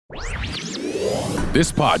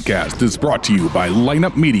This podcast is brought to you by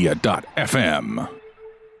lineupmedia.fm.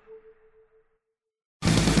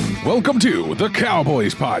 Welcome to the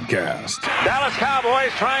Cowboys Podcast. Dallas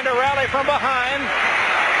Cowboys trying to rally from behind.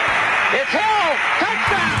 It's Hill.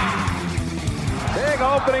 Touchdown. Big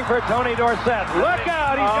opening for Tony Dorsett. Look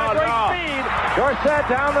out. He's got great speed.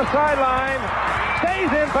 Dorsett down the sideline.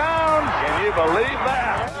 Stays in bounds. Can you believe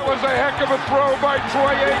that? That was a heck of a throw by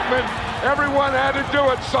Troy Aikman. Everyone had to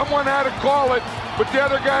do it. Someone had to call it, but the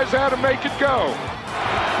other guys had to make it go.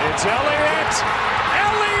 It's Elliott.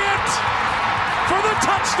 Elliott for the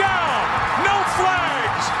touchdown. No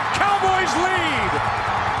flags. Cowboys lead.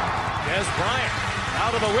 Des Bryant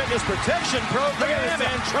out of the witness protection program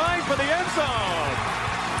and trying for the end zone.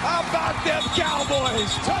 How about them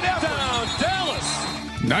Cowboys? Touchdown, Dallas.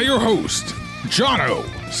 Now your host, Jono,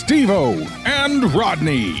 Steve-O, and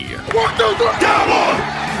Rodney. What the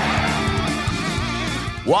Cowboys?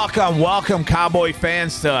 Welcome, Cowboy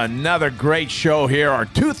fans, to another great show here, our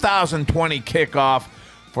 2020 kickoff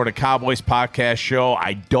for the Cowboys Podcast Show.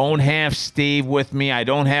 I don't have Steve with me. I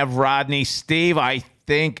don't have Rodney. Steve, I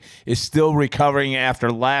think, is still recovering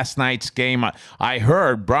after last night's game. I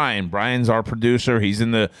heard Brian's our producer. He's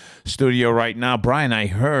in the studio right now. Brian, I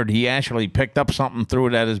heard he actually picked up something, threw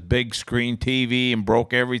it at his big screen TV and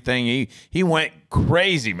broke everything. He went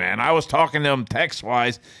crazy, man. I was talking to him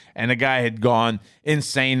text-wise, and the guy had gone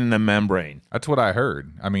insane in the membrane. That's what I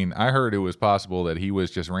heard. I mean, I heard it was possible that he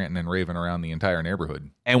was just ranting and raving around the entire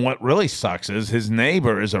neighborhood. And what really sucks is his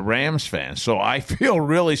neighbor is a Rams fan. So I feel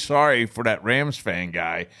really sorry for that Rams fan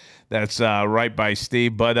guy that's right by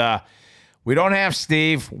Steve. But we don't have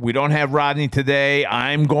Steve. We don't have Rodney today.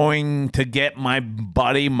 I'm going to get my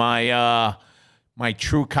buddy, my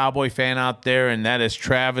true Cowboy fan out there, and that is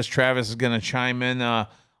Travis. Travis is going to chime in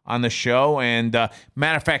on the show. And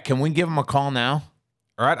matter of fact, can we give him a call now?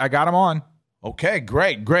 All right, I got him on. Okay,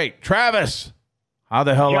 great. Travis, how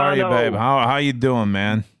the hell are you, babe? How you doing,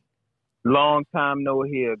 man? Long time no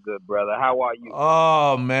hear, good brother. How are you?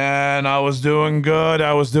 Oh, man, I was doing good.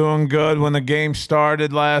 When the game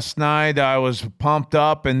started last night. I was pumped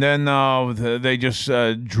up, and then they just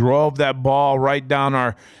drove that ball right down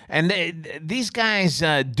our – and these guys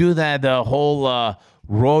do that whole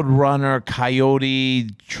Roadrunner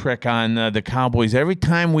Coyote trick on the Cowboys. Every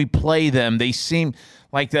time we play them, they seem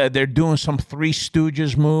like they're doing some Three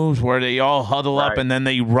Stooges moves where they all huddle up and then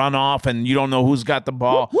they run off and you don't know who's got the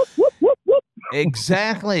ball.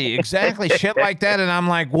 Exactly. Shit like that. And I'm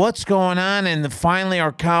like, what's going on? And finally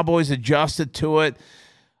our Cowboys adjusted to it.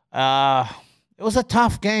 It was a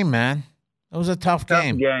tough game, man. It was a tough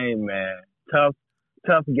game. Tough game, man. Tough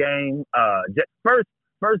game. First,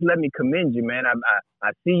 let me commend you, man.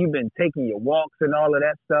 I see you've been taking your walks and all of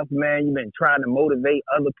that stuff, man. You've been trying to motivate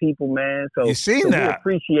other people, man. So you seen that? We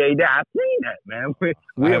appreciate that. I've seen that, man.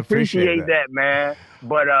 We appreciate that, man.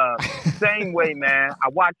 But same way, man. I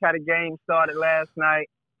watched how the game started last night.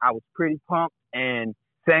 I was pretty pumped. And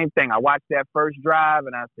same thing. I watched that first drive,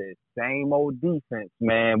 and I said, same old defense,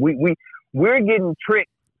 man. We're getting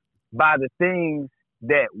tricked by the things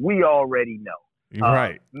that we already know.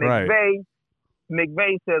 Right.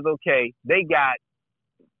 McVay says, okay, they got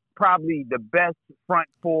probably the best front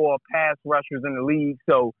four pass rushers in the league.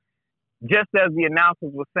 So just as the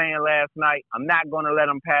announcers were saying last night, I'm not going to let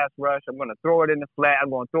them pass rush. I'm going to throw it in the flat. I'm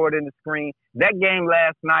going to throw it in the screen. That game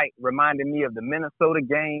last night reminded me of the Minnesota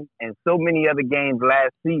game and so many other games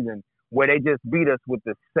last season where they just beat us with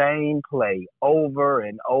the same play over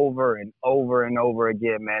and over and over and over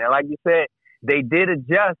again, man. And like you said, they did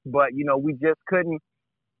adjust, but, we just couldn't.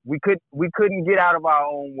 We couldn't get out of our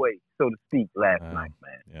own way, so to speak, last night,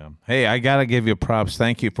 man. Yeah. Hey, I got to give you props.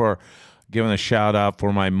 Thank you for giving a shout-out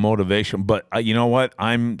for my motivation. But you know what?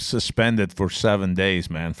 I'm suspended for 7 days,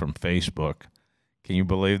 man, from Facebook. Can you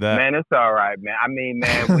believe that? Man, it's all right, man. I mean,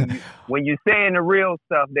 man, when you're saying the real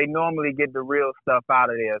stuff, they normally get the real stuff out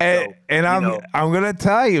of there. And I'm going to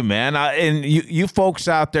tell you, man, and you folks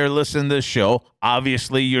out there listening to this show,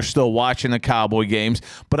 obviously you're still watching the Cowboy games,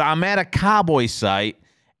 but I'm at a Cowboy site,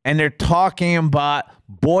 and they're talking about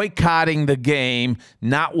boycotting the game,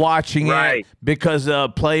 not watching it because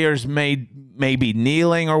players may be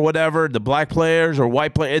kneeling or whatever, the black players or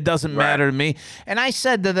white players. It doesn't matter to me. And I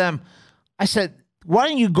said to them, why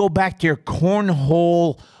don't you go back to your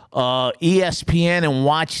cornhole ESPN and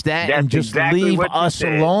watch that and just leave us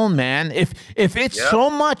alone, man? If it's so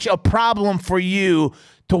much a problem for you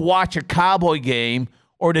to watch a Cowboy game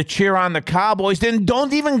or to cheer on the Cowboys, then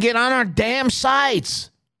don't even get on our damn sites.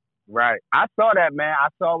 Right. I saw that, man. I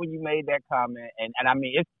saw when you made that comment. And I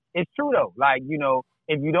mean, it's true, though. Like,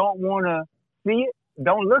 if you don't want to see it,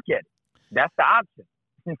 don't look at it. That's the option.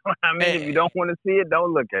 You know what I mean? If you don't want to see it,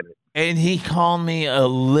 don't look at it. And he called me a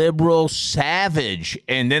liberal savage.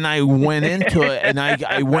 And then I went into it, and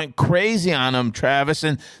I went crazy on him, Travis.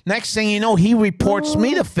 And next thing you know, he reports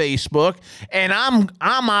me to Facebook, and I'm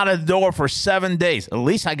out of the door for 7 days. At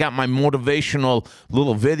least I got my motivational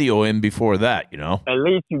little video in before that, you know? At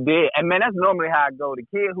least you did. And, man, that's normally how I go. The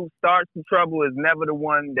kid who starts the trouble is never the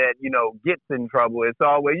one that, you know, gets in trouble. It's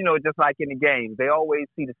always, you know, just like in the games. They always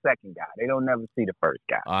see the second guy. They don't never see the first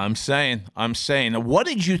guy. I'm saying. What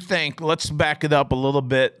did you think? Let's back it up a little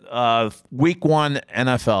bit. Week 1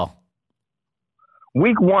 NFL.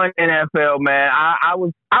 Week 1 NFL, man. I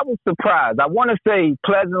was surprised. I want to say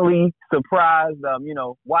pleasantly surprised. You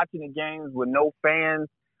know, watching the games with no fans.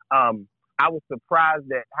 I was surprised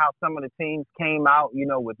at how some of the teams came out. You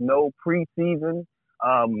know, with no preseason,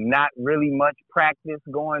 not really much practice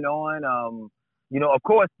going on. You know, of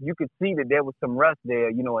course, you could see that there was some rust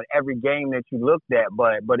there. You know, in every game that you looked at,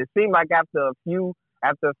 but it seemed like after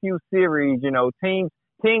a few series, you know, teams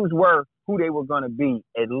were who they were going to be,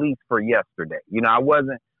 at least for yesterday. You know, I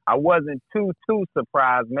wasn't too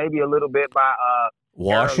surprised. Maybe a little bit by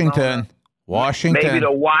Washington. Arizona. Maybe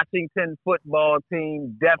the Washington football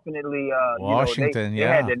team definitely. Washington, they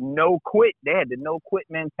had the no quit. They had the no quit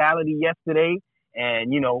mentality yesterday,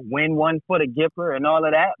 and you know, win one for the Gipper and all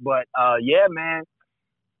of that. But yeah, man,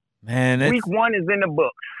 week 1 is in the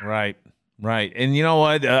books. Right. Right. And you know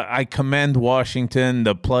what? I commend Washington,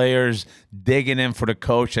 the players digging in for the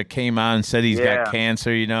coach that came out and said he's got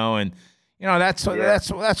cancer, you know, and you know that's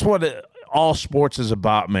what all sports is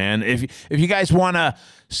about, man. If you guys want to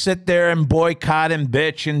sit there and boycott and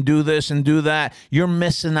bitch and do this and do that, you're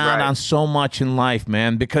missing out on so much in life,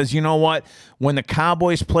 man, because you know what? When the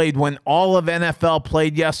Cowboys played, when all of NFL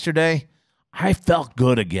played yesterday, I felt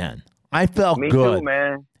good again. I felt good. Me too,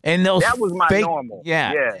 man. And those that was my fake, normal.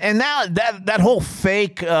 Yeah. And now that whole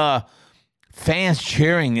fake fans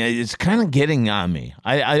cheering is kind of getting on me.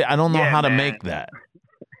 I don't know how to make that.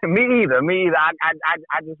 Me either.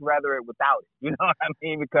 I just rather it without it. You know what I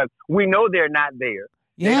mean? Because we know they're not there.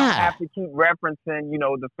 Yeah. They don't have to keep referencing, you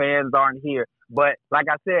know, the fans aren't here. But like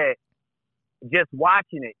I said, just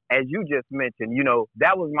watching it, as you just mentioned, you know,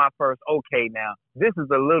 that was my first, okay, now, this is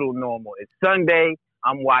a little normal. It's Sunday.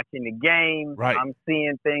 I'm watching the game. Right. I'm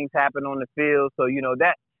seeing things happen on the field. So, you know,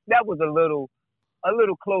 that was a little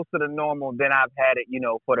closer to normal than I've had it, you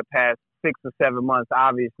know, for the past 6 or 7 months,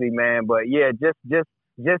 obviously, man. But yeah,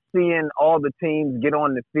 just seeing all the teams get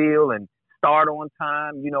on the field and start on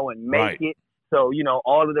time, you know, and make it. So, you know,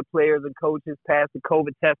 all of the players and coaches passed the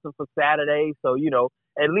COVID testing for Saturday. So, you know,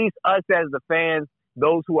 at least us as the fans,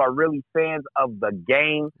 those who are really fans of the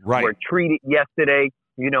game, were treated yesterday,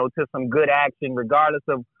 you know, to some good action, regardless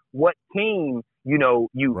of what team, you know,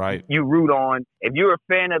 you root on. If you're a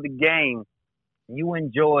fan of the game, you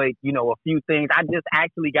enjoyed, you know, a few things. I just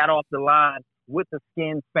actually got off the line with the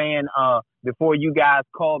Skins fan before you guys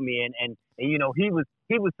called me, and you know, he was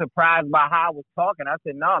surprised by how I was talking. I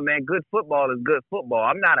said, "No, man, good football is good football.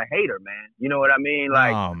 I'm not a hater, man. You know what I mean?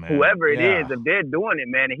 Like, whoever it is, if they're doing it,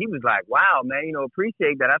 man." And he was like, "Wow, man, you know,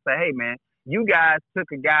 appreciate that." I said, "Hey, man, you guys took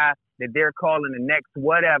a guy that they're calling the next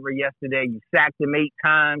whatever yesterday. You sacked him 8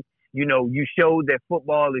 times. You know, you showed that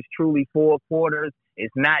football is truly 4 quarters.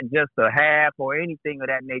 It's not just a half or anything of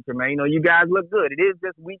that nature, man. You know, you guys look good. It is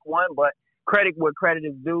just week 1, but credit where credit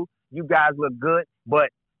is due. You guys look good, but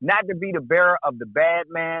not to be the bearer of the bad,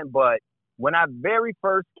 man, but when I very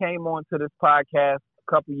first came onto this podcast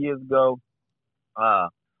a couple years ago,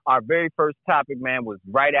 our very first topic, man, was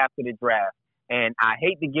right after the draft. And I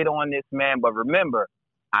hate to get on this, man, but remember,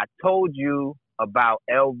 I told you about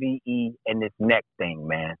LVE and this neck thing,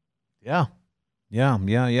 man. Yeah.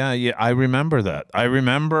 I remember that. I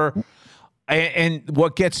remember. And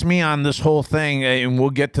what gets me on this whole thing, and we'll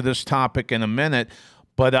get to this topic in a minute,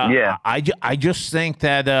 but I just think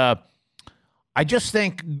that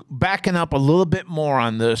backing up a little bit more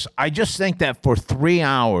on this, I just think that for 3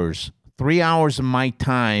 hours of my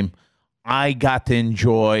time, I got to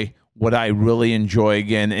enjoy what I really enjoy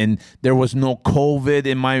again. And there was no COVID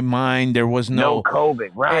in my mind. There was no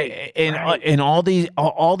COVID, right? And all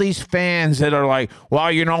these fans that are like,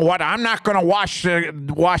 well, you know what? I'm not going to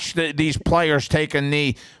watch these players take a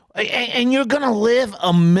knee. And you're going to live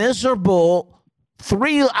a miserable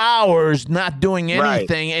 3 hours not doing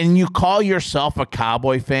anything, and you call yourself a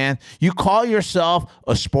Cowboy fan? You call yourself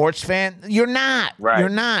a sports fan? You're not. Right. You're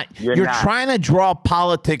not. You're not. Trying to draw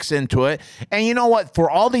politics into it. And you know what?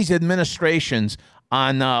 For all these administrations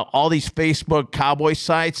on all these Facebook Cowboy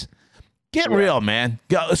sites, get real, man.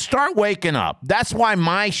 Start waking up. That's why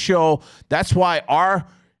my show, that's why our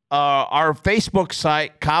Facebook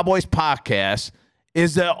site, Cowboys Podcast,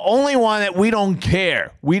 is the only one that we don't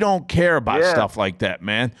care. We don't care about stuff like that,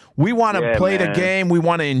 man. We want to play the game. We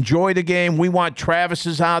want to enjoy the game. We want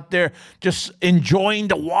Travis's out there just enjoying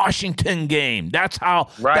the Washington game. That's how.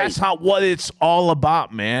 That's what it's all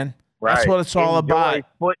about, man. Right. That's what it's all about. Enjoy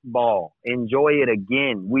football. Enjoy it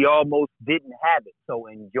again. We almost didn't have it, so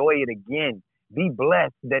enjoy it again. Be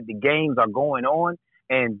blessed that the games are going on.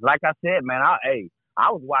 And like I said, man, I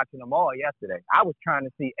was watching them all yesterday. I was trying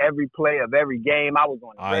to see every play of every game. I was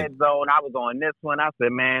on the red zone. I was on this one. I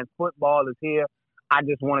said, man, football is here. I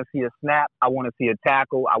just want to see a snap. I want to see a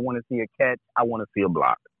tackle. I want to see a catch. I want to see a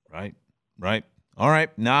block. Right. All right,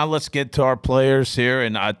 now let's get to our players here.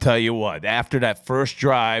 And I'll tell you what, after that first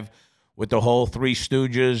drive with the whole Three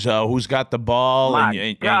Stooges, who's got the ball?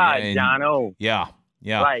 My God, Jono. Yeah.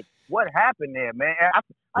 Like, what happened there, man?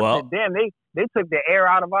 I said, damn, they took the air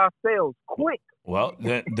out of our sails quick. Well,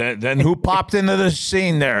 then who popped into the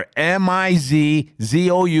scene there?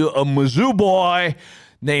 M-I-Z-Z-O-U, a Mizzou boy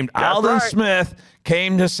named Aldon Smith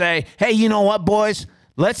came to say, hey, you know what, boys?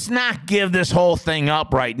 Let's not give this whole thing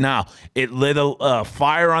up right now. It lit a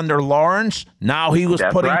fire under Lawrence. Now he was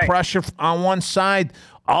putting pressure on one side.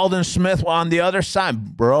 Aldon Smith on the other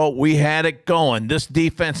side. Bro, we had it going. This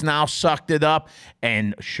defense now sucked it up.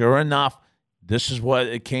 And sure enough, this is what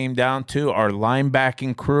it came down to, our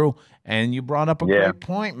linebacking crew. And you brought up a great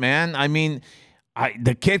point, man. I mean,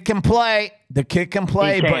 the kid can play.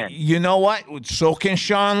 But you know what? So can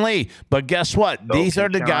Sean Lee. But guess what? These are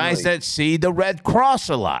the guys that see the Red Cross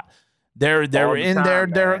a lot. They're in there.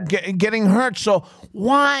 They're getting hurt. So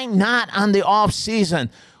why not on the off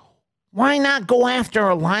season? Why not go after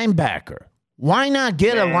a linebacker? Why not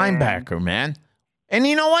get a linebacker, man? And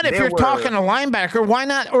you know what? If you're talking a linebacker, why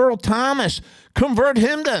not Earl Thomas? Convert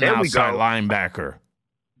him to an outside linebacker.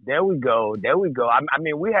 There we go. I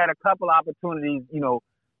mean, we had a couple opportunities. You know,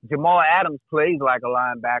 Jamal Adams plays like a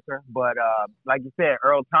linebacker, but like you said,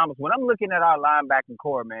 Earl Thomas. When I'm looking at our linebacking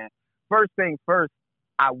core, man, first thing first,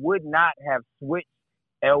 I would not have switched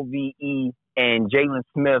LVE and Jalen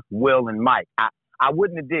Smith, Will, and Mike. I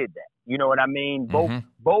wouldn't have did that. You know what I mean?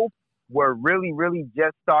 Both were really, really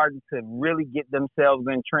just starting to really get themselves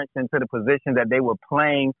entrenched into the position that they were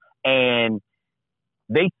playing, and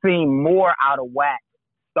they seem more out of whack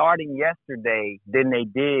starting yesterday than they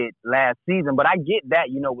did last season. But I get that,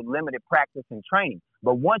 you know, with limited practice and training.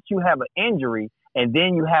 But once you have an injury and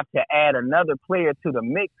then you have to add another player to the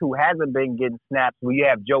mix who hasn't been getting snaps, where you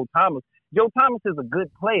have Joe Thomas. Joe Thomas is a good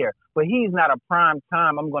player, but he's not a prime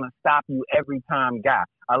time, I'm going to stop you every time guy.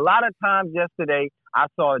 A lot of times yesterday, I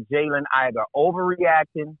saw Jalen either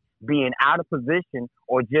overreacting, being out of position,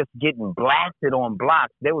 or just getting blasted on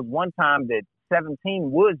blocks. There was one time that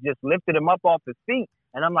 17 Woods just lifted him up off his feet.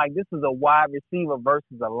 And I'm like, this is a wide receiver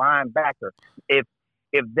versus a linebacker. If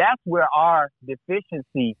that's where our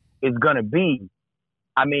deficiency is going to be,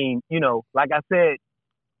 I mean, you know, like I said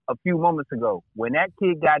a few moments ago, when that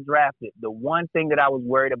kid got drafted, the one thing that I was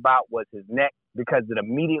worried about was his neck, because it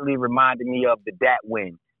immediately reminded me of the Dat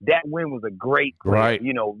win. Dat win was a great player,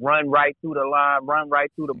 you know, run right through the line, run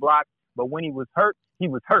right through the block. But when he was hurt, he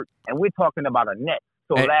was hurt. And we're talking about a neck.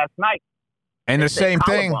 So last night, and the same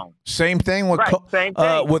thing with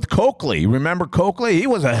with Coakley. Remember Coakley? He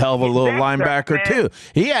was a hell of a little linebacker too.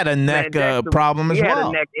 He had a neck problem as well. He had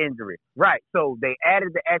a neck injury. Right. So they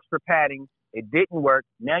added the extra padding. It didn't work.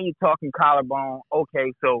 Now you're talking collarbone.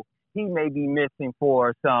 Okay, so he may be missing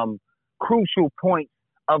for some crucial points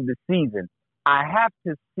of the season. I have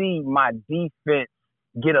to see my defense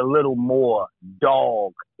get a little more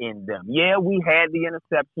dog in them. Yeah, we had the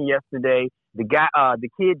interception yesterday. The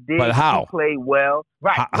kid did play well.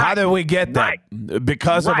 Right. How did we get that?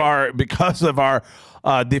 Because of our defensive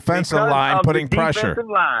line putting pressure.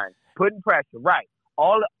 Defensive line putting pressure. Right.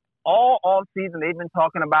 All off season they've been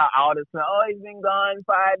talking about all this. Oh, he's been gone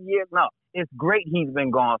 5 years. No, it's great he's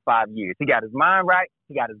been gone 5 years. He got his mind right.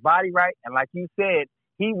 He got his body right. And like you said,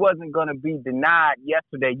 he wasn't going to be denied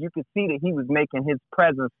yesterday. You could see that he was making his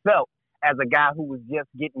presence felt as a guy who was just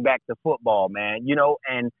getting back to football, man. You know,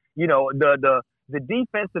 and you know, the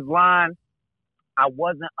defensive line, I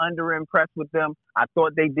wasn't under impressed with them. I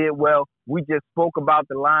thought they did well. We just spoke about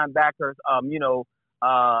the linebackers.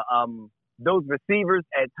 Those receivers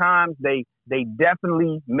at times they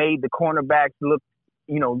definitely made the cornerbacks look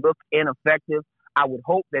ineffective. I would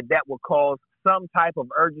hope that will cause some type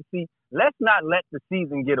of urgency. Let's not let the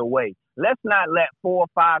season get away. Let's not let 4,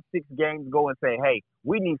 5, 6 games go and say, hey,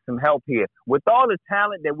 we need some help here. With all the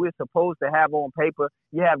talent that we're supposed to have on paper,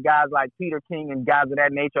 you have guys like Peter King and guys of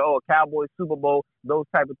that nature, Cowboys, Super Bowl, those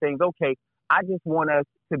type of things. Okay, I just want us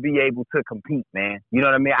to be able to compete, man. You know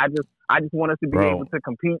what I mean? I just want us to be able to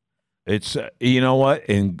compete. It's you know what?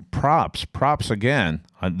 And props again.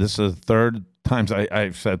 This is the third times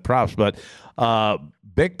I've said props, but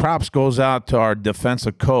big props goes out to our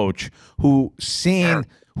defensive coach who seen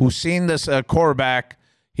this quarterback.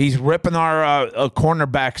 He's ripping our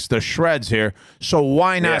cornerbacks to shreds here. So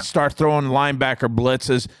why not start throwing linebacker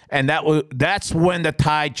blitzes? And that's when the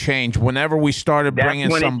tide changed. Whenever we started bringing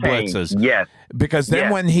some blitzes, yes. Because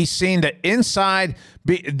then when he seen the inside,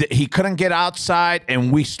 he couldn't get outside,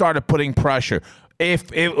 and we started putting pressure.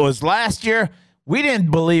 If it was last year, we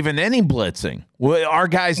didn't believe in any blitzing. Our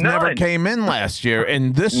guys never came in last year,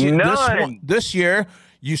 and this year,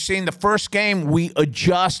 you seen the first game we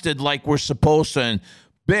adjusted like we're supposed to. And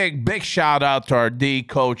big shout out to our D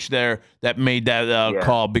coach there that made that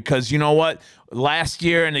call, because you know what? Last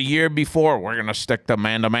year and the year before, we're going to stick to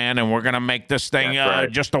man-to-man, and we're going to make this thing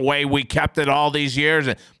just the way we kept it all these years.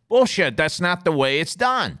 And bullshit, that's not the way it's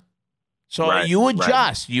done. So you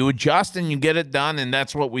adjust. You adjust, and you get it done, and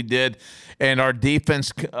that's what we did. And our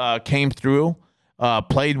defense came through,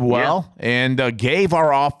 played well, and gave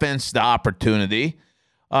our offense the opportunity.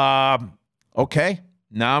 Okay,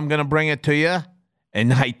 now I'm going to bring it to you.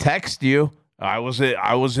 And I text you. I was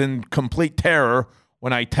in complete terror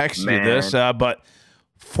when I texted you this. But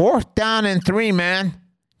 4th down and 3, man.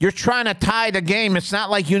 You're trying to tie the game. It's not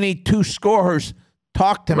like you need 2 scorers.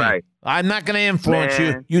 Talk to me. I'm not going to influence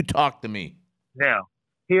you. You talk to me. Now,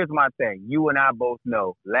 here's my thing. You and I both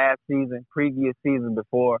know last season, previous season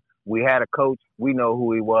before, we had a coach. We know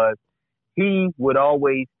who he was. He would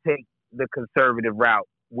always take the conservative route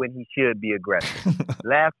when he should be aggressive.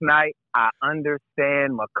 Last night, I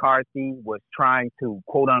understand McCarthy was trying to,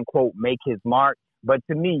 quote unquote, make his mark. But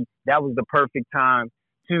to me, that was the perfect time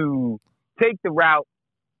to take the route,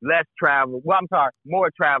 more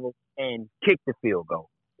travel, and kick the field goal.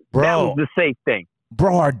 Bro, that was the safe thing.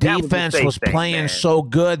 Bro, our defense was playing so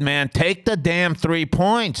good, man. Take the damn 3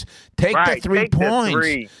 points. Take the 3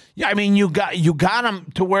 points. Yeah, I mean, you got them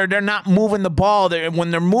to where they're not moving the ball. When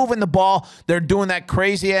they're moving the ball, they're doing that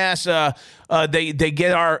crazy ass. They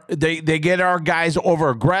get our guys over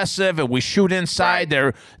aggressive, and we shoot inside.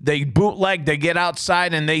 They bootleg. They get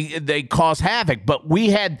outside, and they cause havoc. But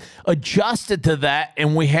we had adjusted to that,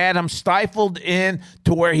 and we had him stifled in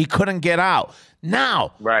to where he couldn't get out.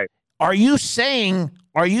 Now, Are you saying,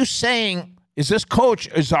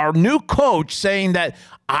 is our new coach saying that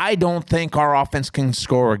I don't think our offense can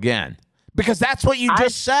score again? Because that's what you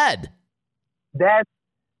just said. That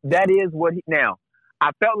is what now, I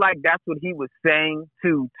felt like that's what he was saying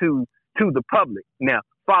to the public. Now,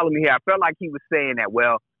 follow me here. I felt like he was saying that,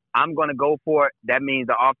 well, I'm going to go for it. That means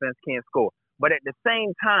the offense can't score. But at the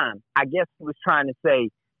same time, I guess he was trying to say,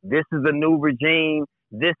 this is a new regime.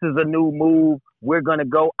 This is a new move. We're going to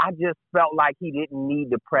go. I just felt like he didn't need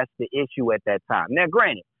to press the issue at that time. Now,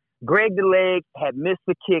 granted, Greg the Leg had missed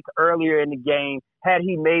a kick earlier in the game. Had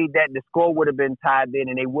he made that, the score would have been tied then,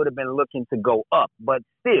 and they would have been looking to go up. But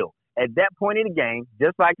still, at that point in the game,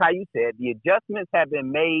 just like how you said, the adjustments have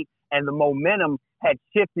been made, and the momentum had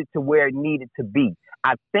shifted to where it needed to be.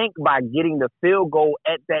 I think by getting the field goal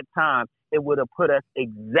at that time, it would have put us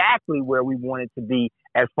exactly where we wanted to be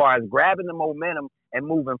as far as grabbing the momentum and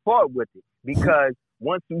moving forward with it. Because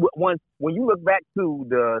when you look back to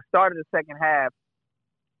the start of the second half,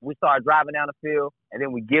 we start driving down the field, and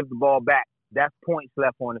then we give the ball back. That's points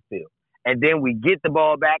left on the field. And then we get the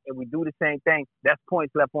ball back, and we do the same thing. That's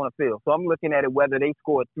points left on the field. So I'm looking at it whether they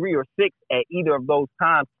scored 3 or 6 at either of those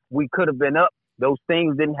times. We could have been up. Those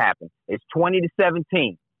things didn't happen. It's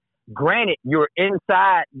 20-17. Granted, you're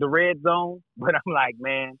inside the red zone, but I'm like,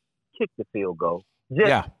 man, kick the field goal.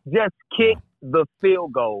 Just kick the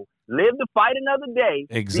field goal. Live to fight another day.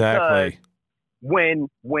 Exactly. Because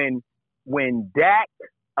when Dak,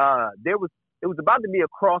 it was about to be a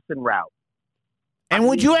crossing route. And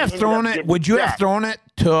would you have thrown it? Would you have thrown it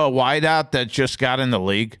to a wideout that just got in the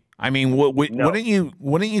league? I mean, No. wouldn't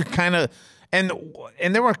you kind of? And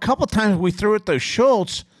there were a couple times we threw it to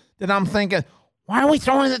Schultz that I'm thinking, why are we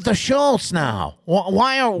throwing it to Schultz now?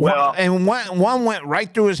 And one went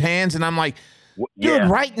right through his hands, and I'm like, dude,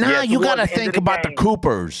 right now you got to think about the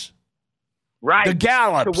Coopers. Right. The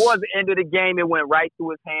Gallops. Towards the end of the game, it went right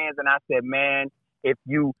through his hands, and I said, man, if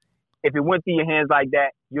it went through your hands like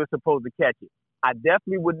that, you're supposed to catch it. I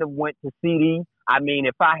definitely wouldn't have went to CD. I mean,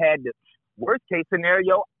 if I had the worst case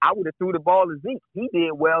scenario, I would have threw the ball to Zeke. He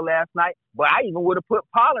did well last night, but I even would have put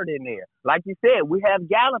Pollard in there. Like you said, we have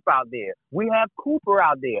Gallup out there. We have Cooper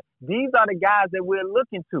out there. These are the guys that we're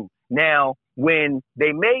looking to. Now, when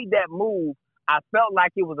they made that move, I felt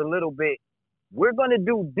like it was a little bit, we're going to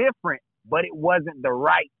do different but it wasn't the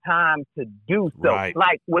right time to do so. Right.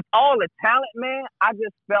 Like, with all the talent, man, I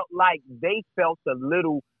just felt like they felt a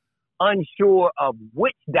little unsure of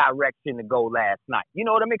which direction to go last night. You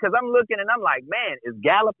know what I mean? Because I'm looking and I'm like, man, is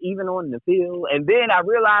Gallup even on the field? And then I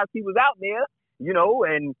realized he was out there,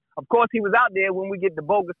 and of course he was out there when we get the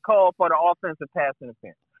bogus call for the offensive pass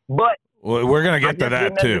interference. But we're going to get to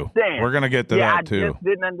that, too. Understand. We're going to get to that, too. I just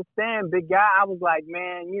didn't understand, big guy. I was like,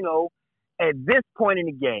 man, at this point in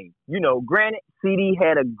the game, granted, CD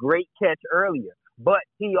had a great catch earlier, but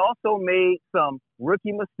he also made some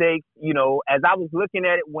rookie mistakes. As I was looking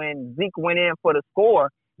at it when Zeke went in for the score,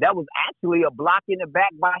 that was actually a block in the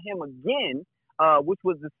back by him again, which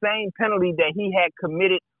was the same penalty that he had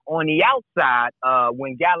committed on the outside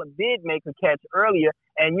when Gallup did make a catch earlier.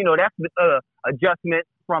 And, that's the adjustment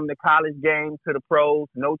from the college game to the pros,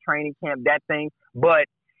 no training camp, that thing. But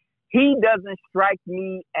he doesn't strike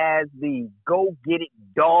me as the go-get-it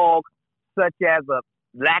dog, such as a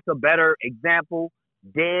lack of better example,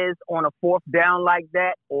 Dez on a fourth down like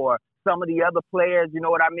that, or some of the other players, you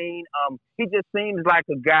know what I mean? He just seems like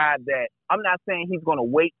a guy that, I'm not saying he's going to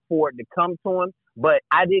wait for it to come to him, but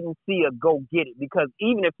I didn't see a go-get-it, because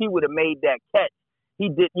even if he would have made that catch, he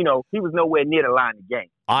was nowhere near the line of game.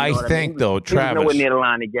 I think, though, Travis, he was nowhere near the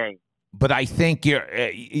line of game. But I think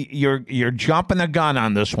you're jumping the gun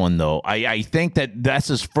on this one, though. I think that's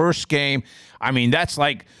his first game. I mean, that's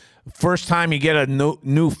like first time you get a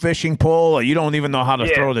new fishing pole, you don't even know how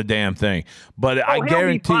to throw the damn thing. But I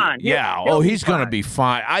guarantee, he's going to be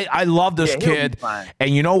fine. I love this kid.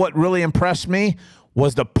 And you know what really impressed me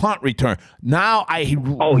was the punt return. Now I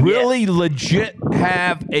really legit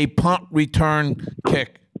have a punt return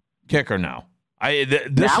kicker now.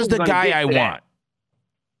 This is the guy I want.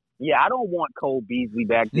 Yeah, I don't want Cole Beasley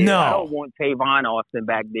back there. No. I don't want Tavon Austin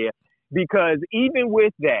back there, because even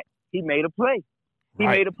with that, he made a play. He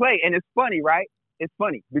made a play. And it's funny, right? It's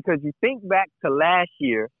funny because you think back to last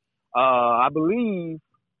year, I believe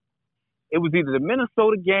it was either the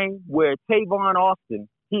Minnesota game where Tavon Austin,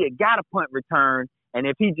 he had got a punt return, and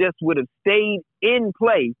if he just would have stayed in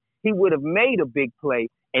play, he would have made a big play.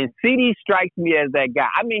 And CD strikes me as that guy.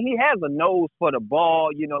 I mean, he has a nose for the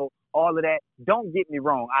ball, all of that. Don't get me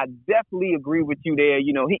wrong. I definitely agree with you there.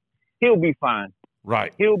 He'll be fine.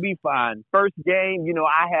 Right. He'll be fine. First game,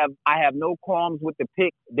 I have no qualms with the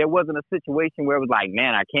pick. There wasn't a situation where it was like,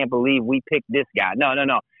 man, I can't believe we picked this guy. No.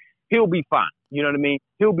 He'll be fine. You know what I mean?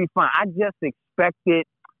 He'll be fine. I just expected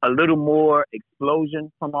a little more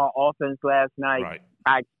explosion from our offense last night. Right.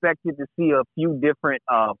 I expected to see a few different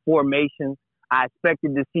formations. I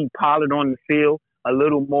expected to see Pollard on the field a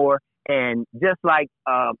little more. And just like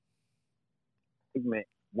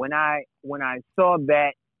when I saw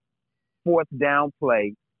that fourth down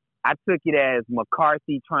play, I took it as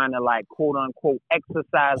McCarthy trying to, like, quote unquote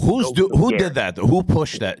exercise. Who did that? Who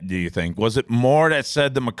pushed that, do you think? Was it Moore that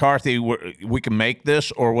said to McCarthy, we can make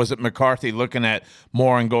this, or was it McCarthy looking at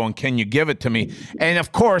Moore and going, can you give it to me? And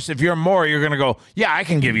of course, if you're Moore, you're going to go, yeah, I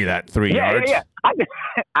can give you that 3 yards. Yeah.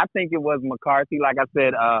 I think it was McCarthy, like I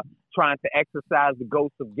said, trying to exercise the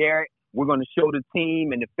ghost of Garrett. We're going to show the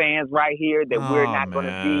team and the fans right here that we're not going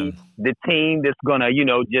to be the team that's going to,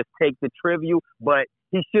 just take the trivial. But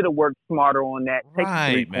he should have worked smarter on that. Take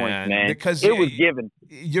the 3 points, man. Because it was given.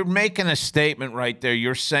 You're making a statement right there.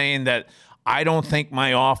 You're saying that I don't think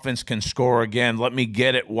my offense can score again. Let me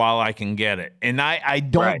get it while I can get it. And I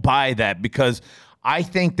don't buy that, because I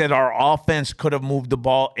think that our offense could have moved the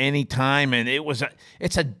ball anytime, and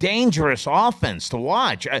it's a dangerous offense to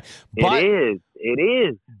watch. It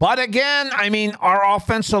is. But again, I mean, our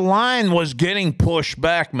offensive line was getting pushed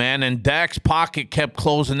back, man, and Dak's pocket kept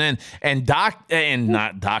closing in. And Dak's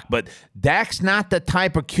not the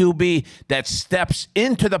type of QB that steps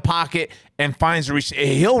into the pocket and finds the receiver.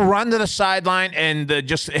 He'll run to the sideline and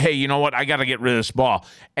just, hey, you know what? I got to get rid of this ball.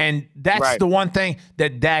 And that's the one thing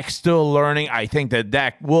that Dak's still learning. I think that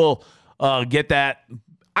Dak will get that.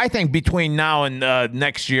 I think between now and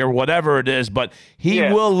next year, whatever it is, but he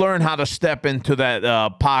will learn how to step into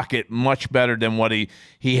that pocket much better than what he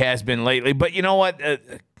has been lately. But you know what?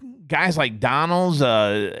 Guys like Donald's,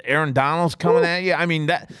 Aaron Donald's coming at you. I mean,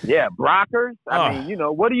 that. Yeah, Brockers. I mean,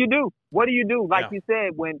 what do you do? What do you do? Like you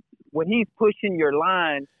said, when he's pushing your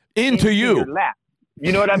line into your lap.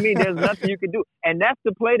 You know what I mean? There's nothing you can do. And that's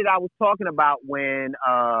the play that I was talking about when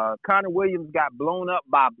Connor Williams got blown up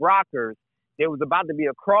by Brockers. There was about to be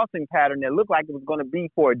a crossing pattern that looked like it was going to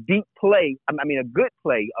be for a deep play. I mean, a good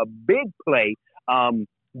play, a big play.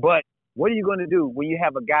 But what are you going to do when you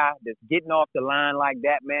have a guy that's getting off the line like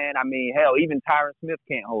that, man? I mean, hell, even Tyron Smith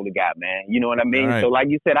can't hold a guy, man. You know what I mean? Right. So, like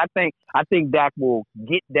you said, I think Dak will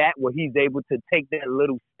get that where he's able to take that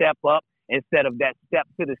little step up instead of that step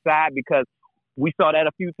to the side, because we saw that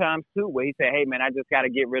a few times too, where he said, hey, man, I just got to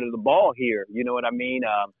get rid of the ball here. You know what I mean?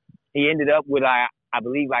 He ended up with, I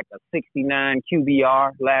believe, like a 69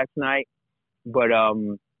 QBR last night. But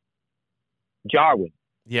Jarwin.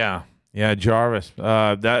 Yeah, Jarvis.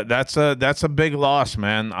 That's a big loss,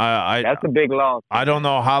 man. That's a big loss. I don't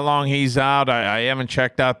know how long he's out. I haven't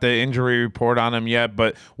checked out the injury report on him yet.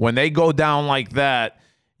 But when they go down like that,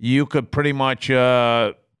 you could pretty much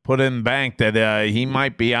put in bank that he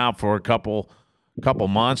might be out for a couple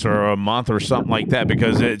months or a month or something like that,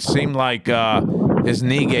 because it seemed like his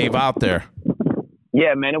knee gave out there.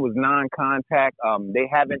 Yeah, man, it was non-contact. They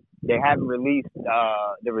haven't released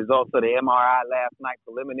the results of the MRI last night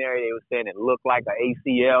preliminary. They were saying it looked like an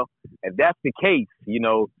ACL. If that's the case, you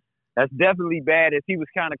know, that's definitely bad, if he was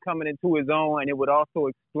kind of coming into his own, and it would also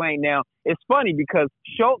explain. Now, it's funny because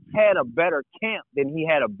Schultz had a better camp than he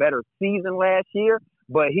had a better season last year,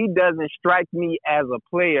 but he doesn't strike me as a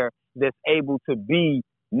player that's able to be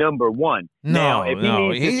number one. No, now, if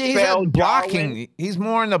no. He needs to He's spell blocking. Jarwin, he's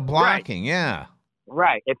more into blocking, yeah.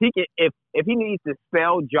 right. If he needs to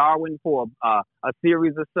spell Jarwin for a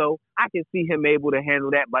series or so, I can see him able to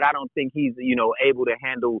handle that. But I don't think he's, you know, able to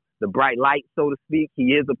handle the bright light, so to speak.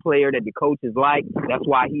 He is a player that the coaches like. That's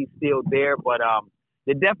why he's still there. But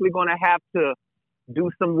they're definitely going to have to do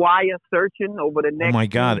some wire searching over the next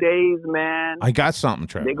few days, man. I got something,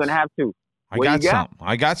 Travis. They're going to have to.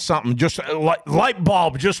 I got something. Just light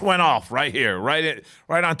bulb just went off right here, right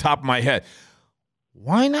on top of my head.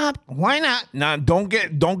 Why not? Now, don't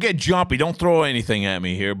get jumpy. Don't throw anything at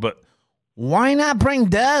me here. But why not bring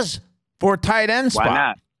Dez for a tight end spot? Why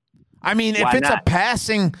not? I mean, if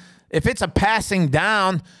it's a passing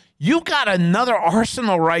down, you got another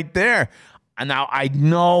arsenal right there. And now I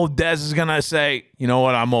know Dez is gonna say, you know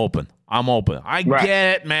what? I'm open. I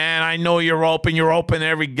get it, man. I know you're open. You're open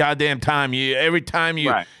every goddamn time. Every time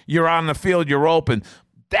you're on the field, you're open.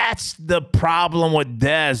 That's the problem with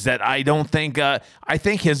Dez, that I don't think I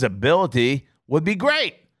think his ability would be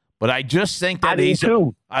great. But I just think that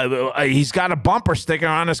he's got a bumper sticker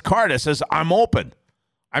on his car that says, I'm open.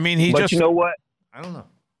 I mean, you know what? I don't know.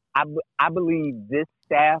 I believe this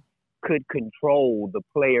staff could control the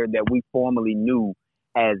player that we formerly knew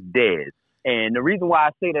as Dez. And the reason why I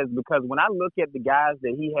say that is because when I look at the guys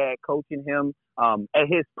that he had coaching him at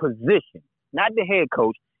his position, not the head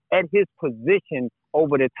coach, at his position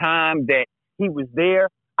over the time that he was there,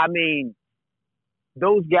 I mean,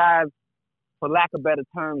 those guys, for lack of better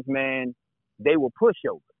terms, man, they were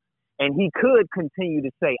pushovers. And he could continue to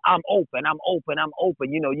say, I'm open.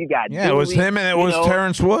 You know, you got Dewey, it was him and it was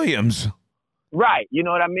Terrence Williams. Right. You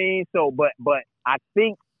know what I mean? So, but I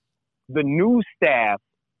think the new staff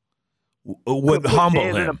would humble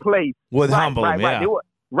him. In a place. Humble him, yeah.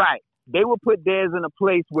 They will put Dez in a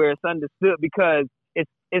place where it's understood, because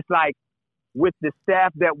it's like with the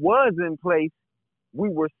staff that was in place, we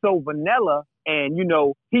were so vanilla, and, you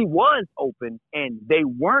know, he was open and they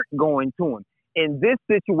weren't going to him. In this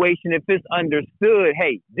situation, if it's understood,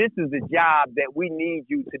 hey, this is a job that we need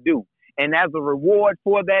you to do. And as a reward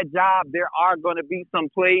for that job, there are going to be some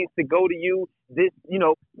plays to go to you,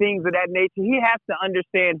 things of that nature. He has to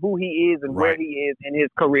understand who he is and where he is in his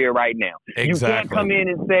career right now. Exactly. You can't come in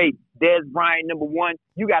and say, Dez Bryant, number one.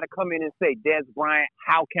 You got to come in and say, Dez Bryant,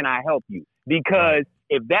 how can I help you? Because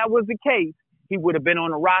if that was the case, he would have been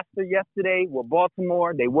on the roster yesterday with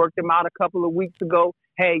Baltimore. They worked him out a couple of weeks ago.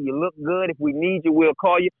 Hey, you look good. If we need you, we'll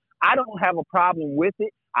call you. I don't have a problem with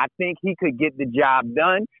it. I think he could get the job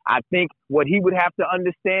done. I think what he would have to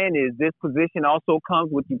understand is this position also comes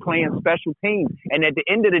with you playing special teams. And at the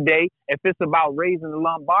end of the day, if it's about raising the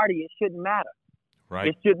Lombardi, it shouldn't matter. Right.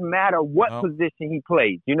 It shouldn't matter what position he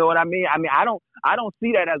plays. You know what I mean? I don't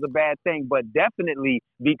see that as a bad thing, but definitely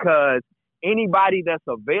because anybody that's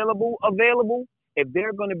available, if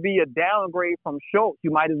they're going to be a downgrade from Schultz,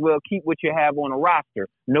 you might as well keep what you have on a roster.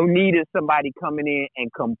 No need of somebody coming in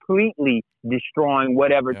and completely destroying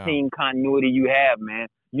whatever team continuity you have, man.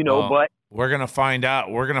 But we're gonna find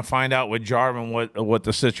out. We're gonna find out with Jarvin what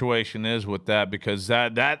the situation is with that, because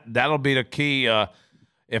that'll be the key.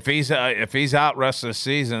 If he's out rest of the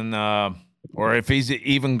season, or if he's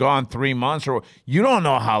even gone 3 months, or you don't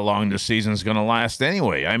know how long the season's going to last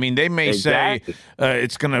anyway. I mean, they may say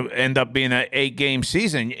it's going to end up being an 8-game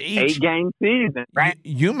season. 8-game season, right?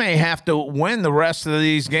 You may have to win the rest of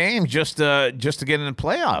these games just to get in the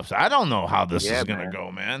playoffs. I don't know how this is going to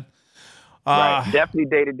go, man. Right. Definitely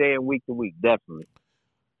day to day and week to week. Definitely.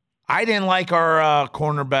 I didn't like our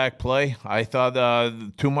cornerback play. I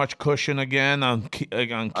thought too much cushion again on key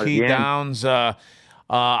downs.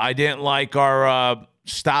 I didn't like our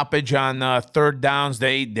stoppage on third downs.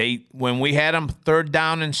 They when we had them 3rd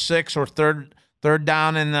down and 6 or third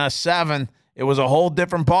down and 7, it was a whole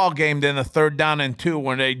different ball game than the 3rd down and 2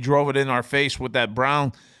 when they drove it in our face with that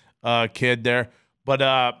Brown kid there. But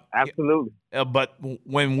absolutely. But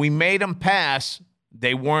when we made them pass,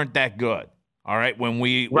 they weren't that good. All right, when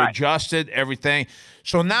we adjusted everything.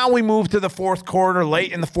 So now we move to the 4th quarter.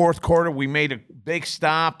 Late in the 4th quarter, we made a big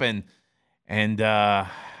stop, and I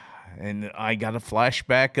got a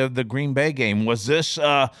flashback of the Green Bay game. Was this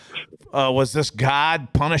God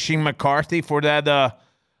punishing McCarthy for that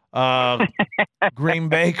Green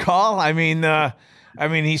Bay call? I mean,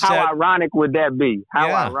 he said. How ironic would that be?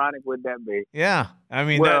 Ironic would that be? Yeah, I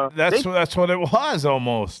mean, that's what it was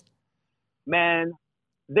almost. Man,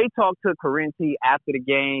 they talked to Correnti after the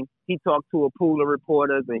game. He talked to a pool of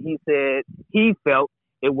reporters, and he said he felt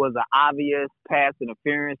it was an obvious pass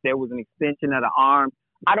interference. There was an extension of the arm.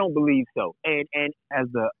 I don't believe so. And as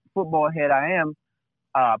the football head I am,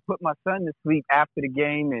 put my son to sleep after the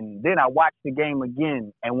game, and then I watched the game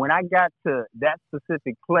again. And when I got to that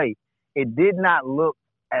specific play, it did not look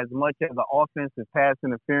as much of an offensive pass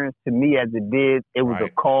interference to me as it did. It was a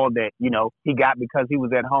call that, he got because he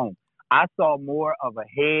was at home. I saw more of a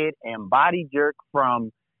head and body jerk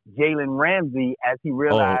from Jalen Ramsey as he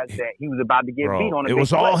realized that he was about to get beat on a big play. It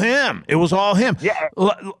was all him. It was all him. Yeah.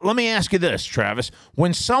 Let me ask you this, Travis.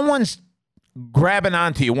 When someone's grabbing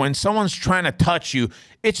onto you, when someone's trying to touch you,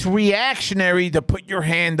 it's reactionary to put your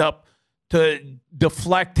hand up to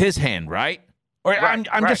deflect his hand, right? Or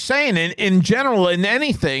I'm just saying, in general, in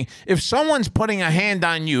anything, if someone's putting a hand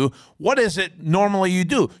on you, what is it normally you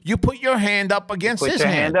do? You put your hand up against his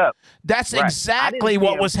hand. Up. That's exactly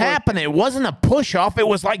what was happening. It wasn't a push-off. It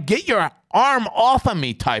was like, get your arm off of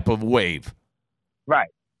me type of wave. Right.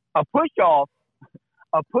 A push-off,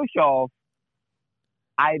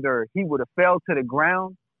 either he would have fell to the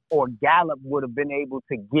ground or Gallup would have been able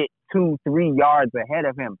to get 2-3 yards ahead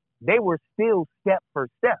of him. They were still step for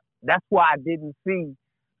step. That's why I didn't see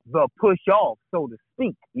the push off, so to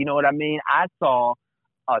speak. You know what I mean? I saw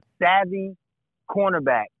a savvy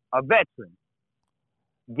cornerback, a veteran,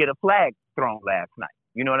 get a flag thrown last night.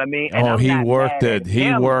 You know what I mean? And he worked it.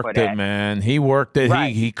 He worked it, man. He worked it.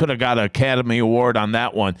 Right. He could have got an Academy Award on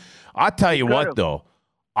that one. I'll tell you what, though.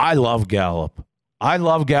 I love Gallup.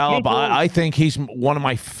 I think he's one of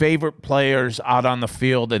my favorite players out on the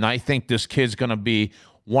field, and I think this kid's going to be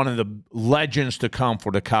one of the legends to come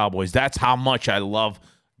for the Cowboys. That's how much I love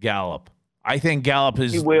Gallup. I think Gallup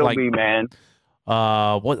is. He will be, man. He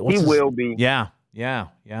will be. Yeah.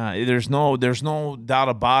 There's no doubt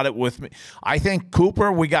about it with me. I think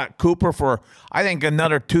Cooper. We got Cooper for I think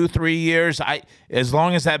another 2-3 years. As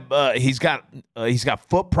long as that he's got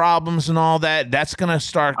foot problems and all that. That's gonna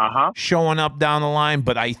start showing up down the line.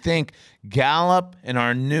 But I think Gallup and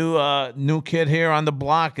our new kid here on the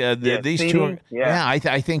block. These two.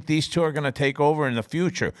 I think these two are gonna take over in the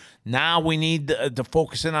future. Now we need to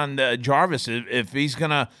focus in on Jarvis if he's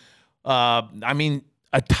gonna.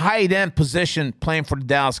 A tight end position playing for the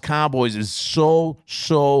Dallas Cowboys is so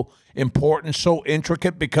important, so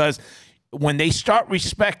intricate, because when they start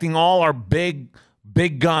respecting all our big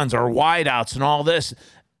guns, our wideouts and all this,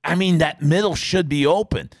 that middle should be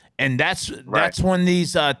open. And that's when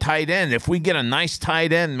these tight end, if we get a nice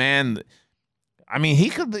tight end, man, he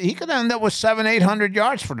could end up with 700-800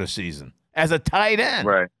 yards for the season as a tight end.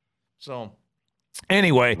 Right. So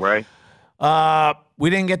anyway, we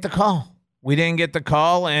didn't get the call.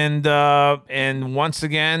 And once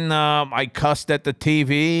again, I cussed at the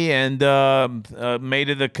TV and made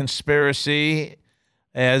it a conspiracy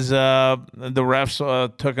as the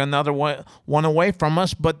refs took another one away from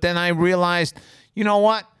us. But then I realized, you know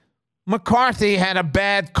what? McCarthy had a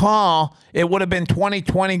bad call. It would have been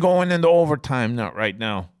 2020 going into overtime right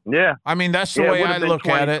now. Yeah. That's the way I look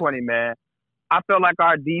at it. 2020, man. I felt like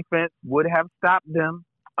our defense would have stopped them.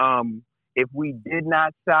 If we did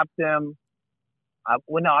not stop them,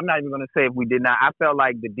 I'm not even going to say if we did not. I felt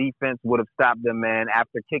like the defense would have stopped them, man,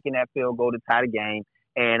 after kicking that field goal to tie the game.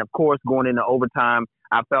 And, of course, going into overtime,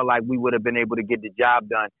 I felt like we would have been able to get the job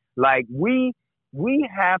done. Like, we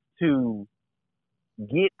have to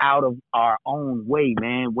get out of our own way,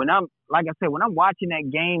 man. When I'm watching that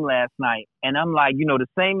game last night, and I'm like, the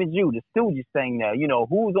same as you, the Stooges thing there,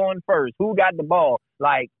 who's on first, who got the ball.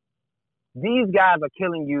 Like, these guys are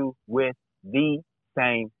killing you with the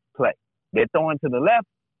same play. They're throwing to the left,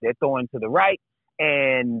 they're throwing to the right,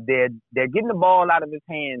 and they're getting the ball out of his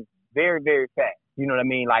hands very, very fast. You know what I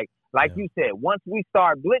mean? Like you said, once we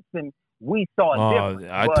start blitzing, we saw a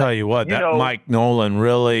difference. I tell you what, Mike Nolan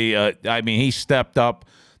really, he stepped up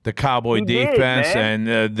the Cowboy defense,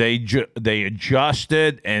 and they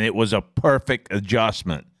adjusted, and it was a perfect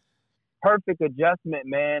adjustment. Perfect adjustment,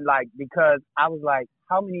 man. Like, because I was like,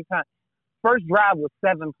 how many times? First drive was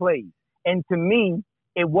 7 plays. And to me,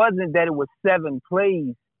 it wasn't that it was 7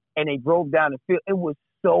 plays and they drove down the field. It was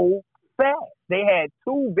so fast. They had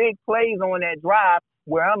 2 big plays on that drive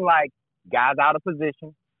where I'm like, guy's out of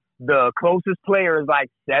position. The closest player is like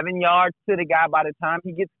 7 yards to the guy by the time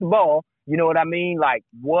he gets the ball. You know what I mean? Like,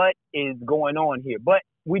 what is going on here? But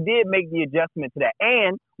we did make the adjustment to that.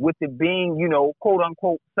 And with it being, you know, quote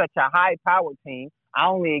unquote, such a high powered team, I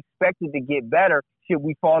only expected to get better should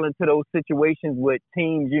we fall into those situations with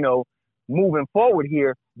teams, you know, moving forward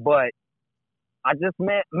here. But I just,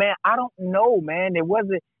 man, I don't know, man.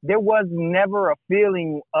 There was never a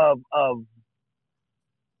feeling of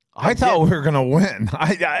I thought we were going to win.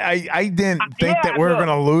 I didn't think that we were going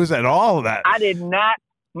to lose at all. That I did not.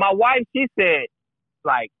 My wife, she said,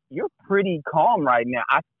 like, you're pretty calm right now.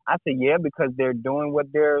 I said, yeah, because they're doing what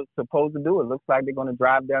they're supposed to do. It looks like they're going to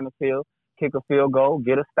drive down the field, kick a field goal,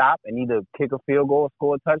 get a stop, and either kick a field goal or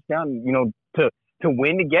score a touchdown, you know, to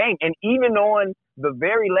win the game. And even on the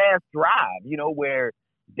very last drive, you know, where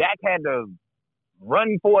Dak had to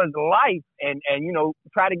run for his life and you know,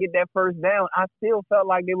 try to get that first down, I still felt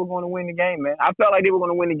like they were going to win the game, man. I felt like they were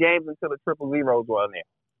going to win the games until the 000s were in there.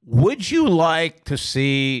 Would you like to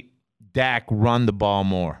see Dak run the ball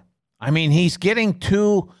more? I mean, he's getting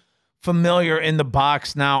too familiar in the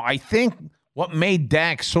box now. I think what made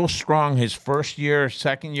Dak so strong his first year,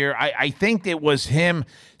 second year, I think it was him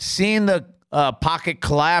seeing the pocket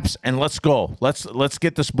collapse and let's go. Let's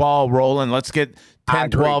get this ball rolling. Let's get 10,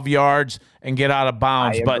 12 yards and get out of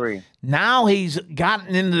bounds. But now he's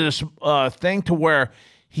gotten into this thing to where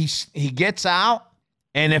he gets out,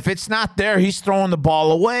 and if it's not there, he's throwing the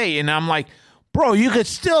ball away. And I'm like, bro, you could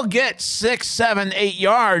still get 6, 7, 8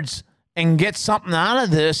 yards and get something out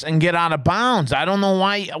of this and get out of bounds. I don't know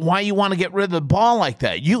why you want to get rid of the ball like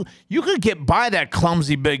that. You could get by that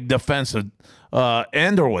clumsy big defensive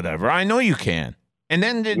end or whatever. I know you can. And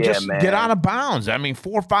then just get out of bounds. I mean,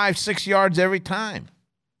 4, 5, 6 yards every time.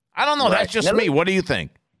 I don't know. Right. That's just me. What do you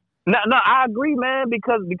think? No, I agree, man,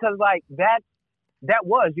 because like that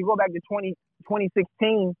was, you go back to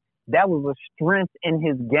 2016, that was a strength in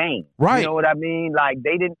his game. Right. You know what I mean? Like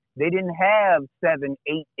they didn't have 7,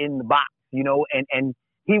 8 in the box, you know, and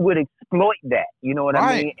he would exploit that. You know what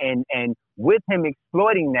I mean? And with him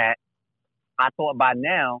exploiting that, I thought by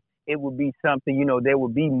now it would be something, you know, there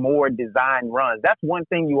would be more design runs. That's one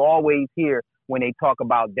thing you always hear when they talk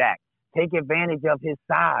about Dak. Take advantage of his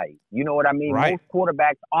size. You know what I mean? Right. Most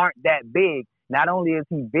quarterbacks aren't that big. Not only is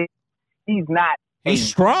he big, he's not. He's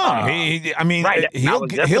strong.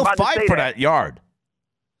 He'll fight for that yard.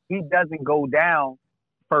 He doesn't go down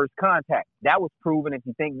first contact. That was proven if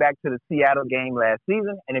you think back to the Seattle game last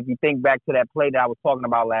season, and if you think back to that play that I was talking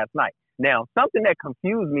about last night. Now, something that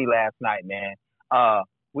confused me last night, man,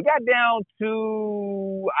 we got down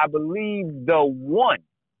to, I believe, the 1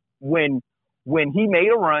 when he made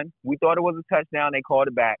a run. We thought it was a touchdown. They called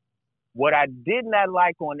it back. What I did not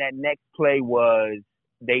like on that next play was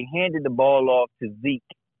they handed the ball off to Zeke,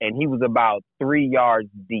 and he was about 3 yards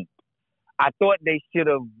deep. I thought they should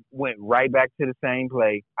have went right back to the same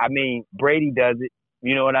play. I mean, Brady does it.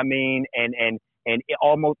 You know what I mean? And it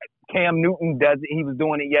almost Cam Newton does it. He was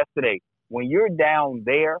doing it yesterday. When you're down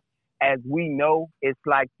there, as we know, it's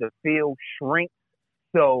like the field shrinks.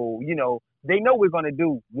 So, you know, they know we're going to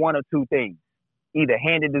do one or two things. Either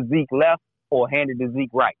hand it to Zeke left or hand it to Zeke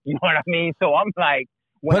right. You know what I mean? So I'm like,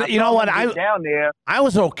 but you know what? Down there, I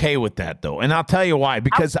was okay with that, though. And I'll tell you why.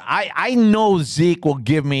 Because I know Zeke will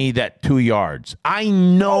give me that 2 yards. I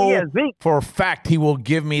know for a fact he will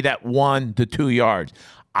give me that 1 to 2 yards.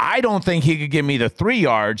 I don't think he could give me the 3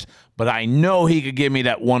 yards, but I know he could give me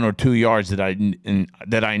that 1 or 2 yards that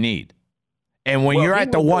I need. And when you're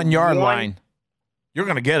at the 1 yard line, you're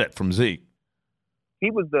going to get it from Zeke.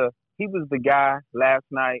 He was the guy last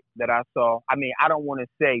night that I saw. I mean, I don't want to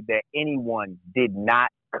say that anyone did not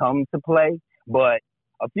come to play, but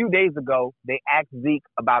a few days ago, they asked Zeke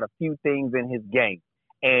about a few things in his game.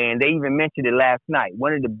 And they even mentioned it last night.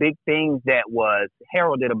 One of the big things that was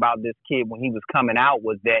heralded about this kid when he was coming out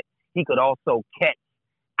was that he could also catch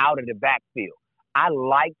out of the backfield. I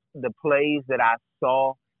liked the plays that I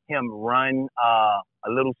saw him run a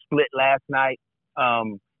little split last night.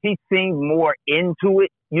 He seemed more into it.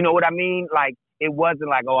 You know what I mean? Like, it wasn't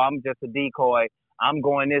like, oh, I'm just a decoy. I'm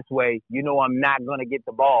going this way. You know, I'm not going to get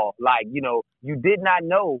the ball. Like, you know, you did not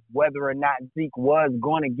know whether or not Zeke was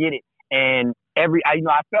going to get it. And I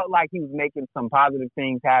felt like he was making some positive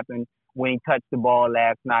things happen. when he touched the ball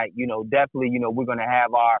last night. Definitely, we're going to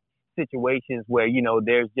have our situations where,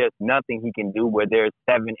 there's just nothing he can do, where there's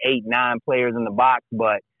 7, 8, 9 players in the box.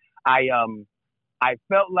 But I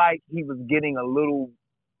felt like he was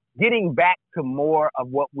getting back to more of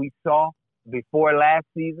what we saw before last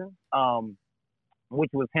season, which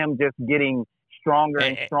was him just getting stronger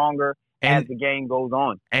and stronger as the game goes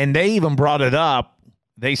on. And they even brought it up.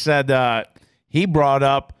 They said he brought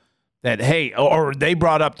up that, hey, or they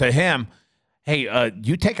brought up to him, hey,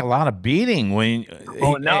 you take a lot of beating when.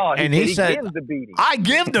 Oh no! And he said, gives the beating. I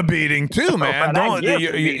give the beating too, man. Don't,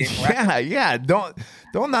 beating, right? Yeah. Don't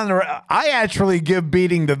I actually give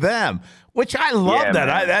beating to them, which I love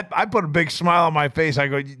that. I put a big smile on my face. I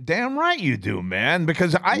go, damn right you do, man,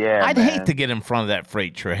 because I'd hate to get in front of that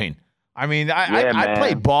freight train. I mean, I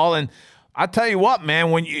played ball, and I tell you what,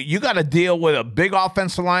 man, when you got to deal with a big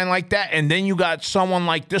offensive line like that, and then you got someone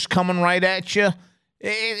like this coming right at you,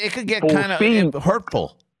 it could get kind of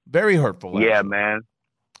hurtful, very hurtful. Yeah, man.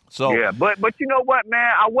 So yeah, but you know what, man?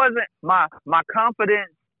 I wasn't my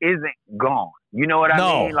confidence isn't gone. You know what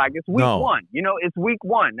I mean? Like, it's week one. It's week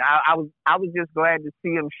one. I was just glad to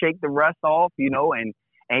see him shake the rust off, and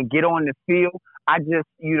get on the field. I just,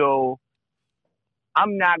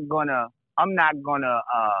 I'm not gonna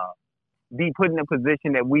be put in a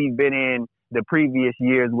position that we've been in the previous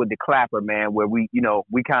years with the Clapper, man, where we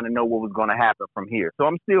kind of know what was going to happen from here. So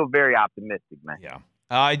I'm still very optimistic, man. Yeah.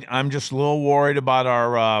 I'm just a little worried about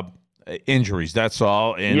our injuries. That's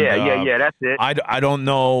all. And, yeah. That's it. I don't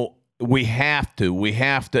know. We have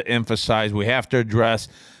to emphasize. We have to address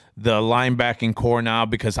the linebacking core now,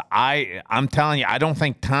 because I'm telling you, I don't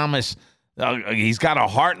think Thomas. He's got a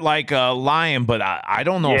heart like a lion, but I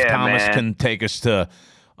don't know if Thomas can take us to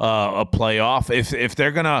a playoff. If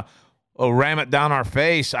they're gonna ram it down our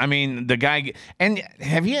face, I mean, the guy. And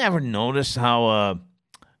have you ever noticed how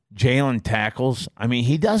Jalen tackles? I mean,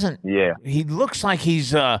 he doesn't. Yeah. He looks like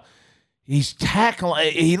he's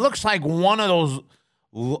tackling. He looks like one of those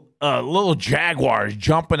little jaguars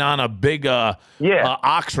jumping on a big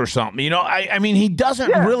ox or something. I mean, he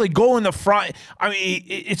doesn't really go in the front. I mean,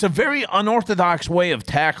 it's a very unorthodox way of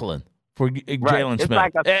tackling for Jalen Smith.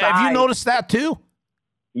 Like have you noticed that too?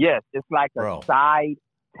 Yes, it's like a side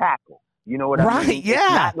tackle. You know what I mean? Right,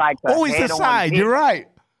 yeah. It's not like always the side. You're right.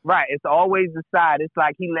 Right, it's always the side. It's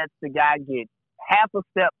like he lets the guy get half a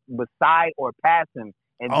step beside or past him.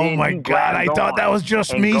 And oh my God! I thought that was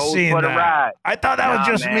just me seeing that. I thought that was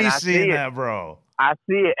just me seeing that, bro. I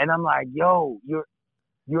see it, and I'm like, yo, you're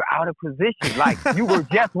out of position. Like, you were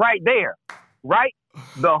just right there, right?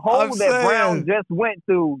 The hole that Brown just went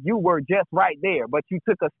through, you were just right there, but you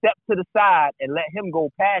took a step to the side and let him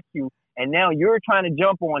go past you, and now you're trying to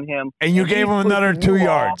jump on him. And you gave him another 2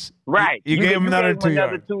 yards. Right. You gave him another 2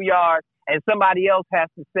 yards. 2 yards, and somebody else has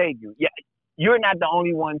to save you. Yeah, you're not the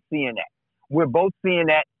only one seeing that. We're both seeing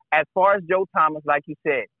that. As far as Joe Thomas, like you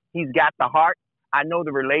said, he's got the heart. I know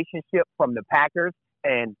the relationship from the Packers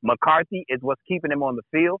and McCarthy is what's keeping him on the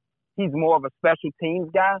field. He's more of a special teams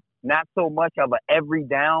guy, not so much of an every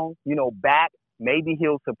down, back. Maybe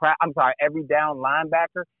he'll surprise. I'm sorry, every down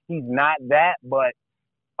linebacker. He's not that, but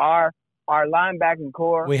our linebacking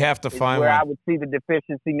core. We have to find where one. I would see the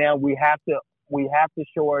deficiency now. We have to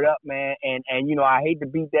shore it up, man. And I hate to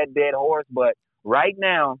beat that dead horse, but right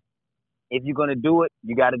now, if you're going to do it,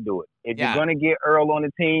 you got to do it. If you're going to get Earl on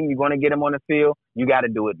the team, you're going to get him on the field, you got to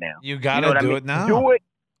do it now. You got to do it now. Do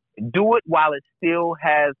it while it still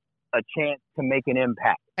has a chance to make an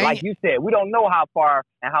impact. And like you said, we don't know how far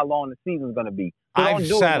and how long the season's going to be. So don't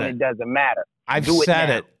do it when it doesn't matter. I've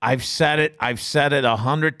said it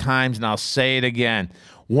 100 times, and I'll say it again.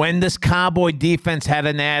 When this Cowboy defense had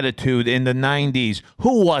an attitude in the 90s,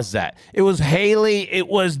 who was that? It was Haley. It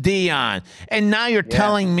was Dion. And now you're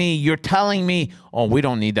telling me, oh, we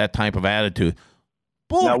don't need that type of attitude.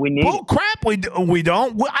 No, we need bull crap. We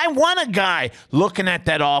don't. I want a guy looking at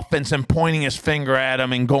that offense and pointing his finger at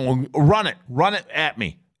him and going, run it at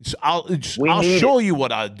me. I'll show you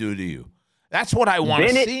what I'll do to you. That's what I want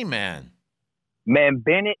to see, man. Man,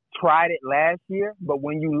 Bennett tried it last year, but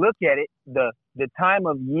when you look at it, the time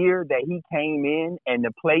of year that he came in and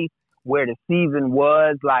the place where the season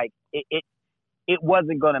was, like, it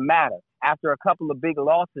wasn't going to matter. After a couple of big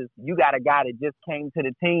losses, you got a guy that just came to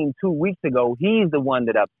the team 2 weeks ago. He's the one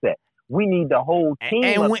that upset. We need the whole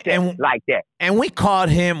team like that. And we caught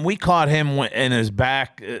him in his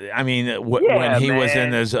back. I mean, when he was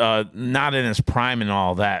in his not in his prime and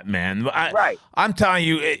all that, man. Right. I'm telling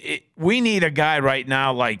you, we need a guy right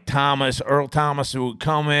now like Earl Thomas, who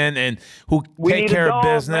come in and who take care of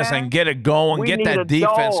business, man, and get it going, get that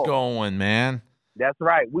defense going, man. That's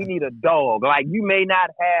right. We need a dog. Like, you may not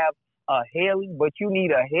have a Haley, but you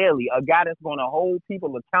need a Haley, a guy that's going to hold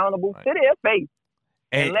people accountable to their face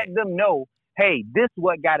and let them know, hey, this is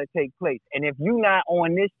what got to take place. And if you're not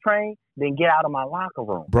on this train, then get out of my locker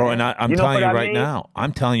room. Bro, man. and I'm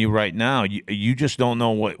telling you right now, you just don't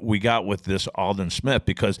know what we got with this Alden Smith,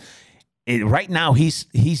 because right now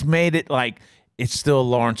he's made it like it's still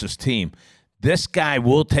Lawrence's team. This guy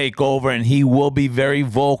will take over, and he will be very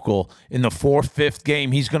vocal in the 4th, 5th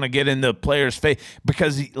game. He's going to get in the players' face,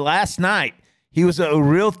 because last night he was a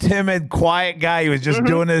real timid, quiet guy. He was just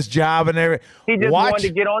doing his job and everything. He just wanted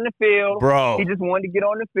to get on the field. Bro. He just wanted to get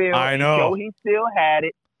on the field. I know. And show he still had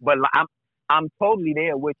it. But I'm totally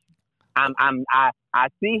there with you. I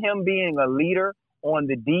see him being a leader on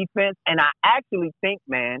the defense, and I actually think,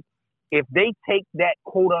 man, if they take that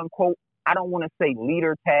quote-unquote, I don't want to say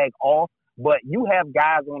leader tag off, but you have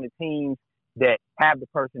guys on the teams that have the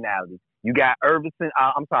personality. You got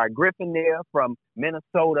Griffin there from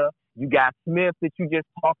Minnesota. You got Smith that you just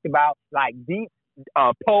talked about, like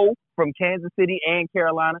Poe from Kansas City and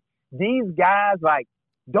Carolina. These guys, like,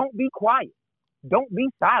 don't be quiet. Don't be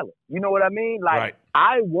silent. You know what I mean? Like, right.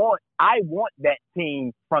 I want that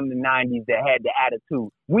team from the 90s that had the attitude.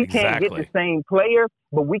 We can't get the same players,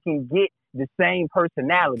 but we can get the same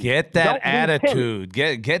personality. Get that attitude.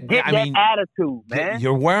 Get that attitude, man.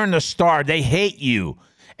 You're wearing the star. They hate you.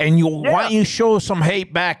 And why don't you show some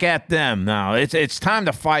hate back at them now? It's time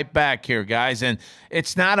to fight back here, guys. And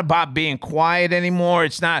it's not about being quiet anymore.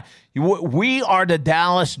 It's not. We are the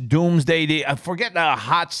Dallas Doomsday. Forget the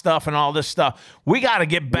hot stuff and all this stuff. We got to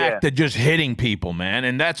get back to just hitting people, man.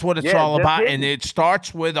 And that's what it's all about. And it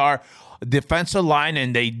starts with our defensive line,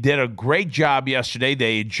 and they did a great job yesterday.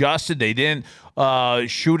 They adjusted. They didn't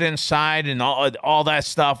shoot inside and all that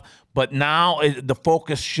stuff. But now the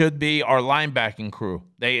focus should be our linebacking crew.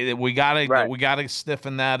 We gotta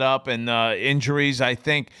stiffen that up, and injuries, I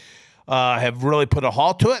think, have really put a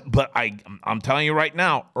halt to it. But I'm telling you right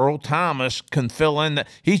now, Earl Thomas can fill in.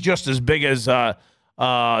 He's just as big as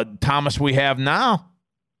Thomas we have now.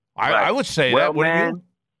 I would say that. Wouldn't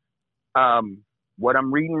you? What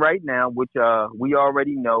I'm reading right now, which we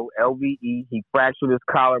already know, LVE, he fractured his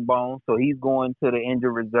collarbone, so he's going to the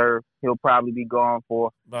injured reserve. He'll probably be gone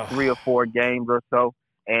for 3 or 4 games or so.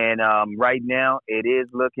 And right now, it is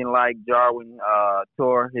looking like Jarwin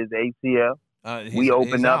tore his ACL. We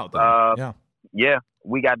open up.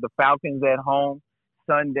 We got the Falcons at home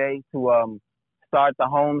Sunday to start the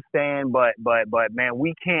homestand. But man,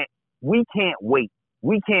 we can't wait.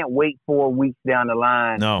 We can't wait 4 weeks down the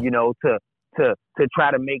line. No. To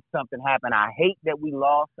try to make something happen. I hate that we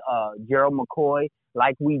lost Gerald McCoy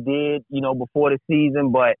like we did, before the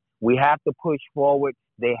season, but we have to push forward.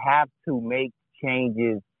 They have to make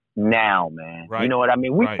changes now, man. Right. You know what I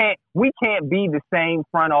mean? We can't be the same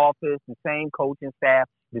front office, the same coaching staff,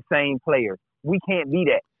 the same players. We can't be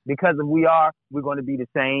that, because if we are, we're going to be the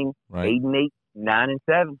same 8-8,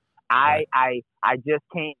 9-7. Right. I just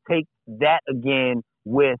can't take that again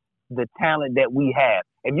with the talent that we have.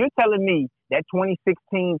 If you're telling me that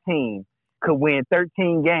 2016 team could win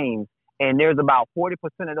 13 games and there's about 40%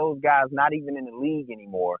 of those guys not even in the league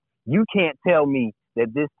anymore, you can't tell me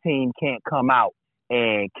that this team can't come out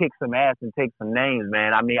and kick some ass and take some names,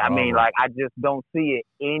 man. I mean, I just don't see it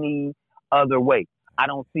any other way. I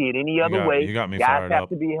don't see it any other way. You got me guys fired have up.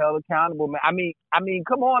 to be held accountable, man. I mean,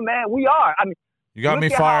 come on, man. We are. You got me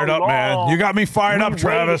fired up, man. You got me fired up,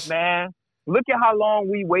 Travis. Man. Look at how long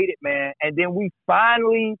we waited, man. And then we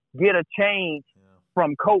finally get a change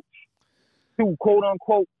from coach to, quote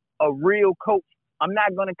unquote, a real coach. I'm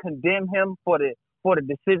not going to condemn him for the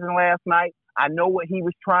decision last night. I know what he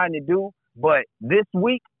was trying to do, but this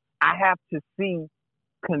week I have to see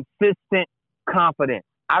consistent confidence.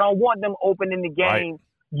 I don't want them opening the game. Right.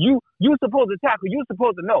 You supposed to tackle. You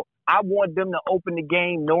supposed to know. I want them to open the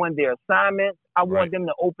game knowing their assignments. I want them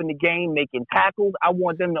to open the game making tackles. I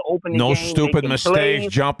want them to open the game making stupid mistakes, plays.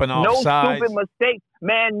 Jumping off sides. No stupid mistakes.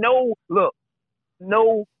 Man, no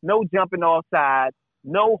jumping off sides,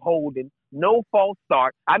 no holding, no false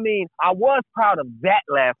start. I mean, I was proud of that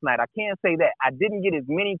last night. I can't say that. I didn't get as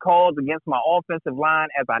many calls against my offensive line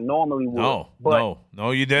as I normally would.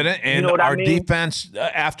 No, you didn't. And our defense,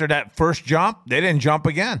 after that first jump, they didn't jump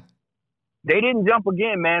again. They didn't jump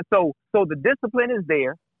again, man. So the discipline is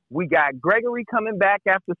there. We got Gregory coming back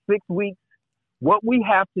after 6 weeks. What we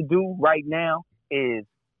have to do right now is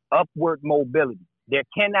upward mobility. There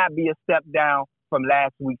cannot be a step down from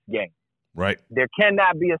last week's game. Right. There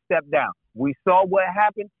cannot be a step down. We saw what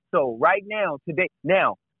happened. So right now, today,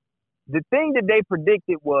 the thing that they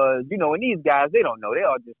predicted was, and these guys, they don't know. They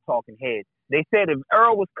are just talking heads. They said if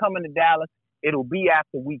Earl was coming to Dallas, it'll be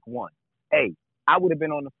after week 1. Hey, I would have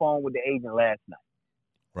been on the phone with the agent last night.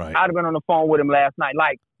 Right. I'd have been on the phone with him last night.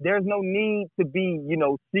 Like, there's no need to be,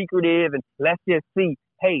 secretive and let's just see.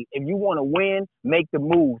 Hey, if you want to win, make the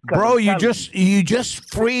move. Bro, you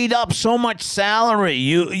just freed up so much salary.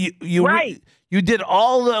 You right. You did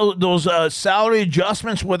all those salary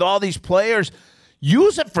adjustments with all these players.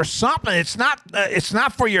 Use it for something. It's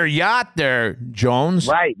not for your yacht there, Jones.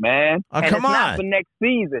 Right, man. And come on. It's not for next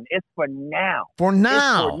season. It's for now. For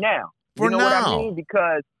now. It's for now. For you know now. what I mean?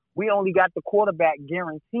 Because we only got the quarterback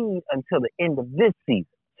guaranteed until the end of this season.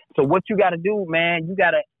 So what you got to do, man, you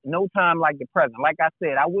got to no time like the present. Like I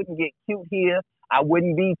said, I wouldn't get cute here. I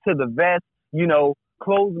wouldn't be to the vest,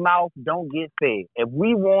 closed mouth, don't get fed. If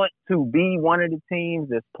we want to be one of the teams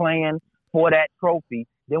that's playing for that trophy,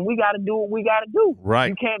 then we got to do what we got to do. Right.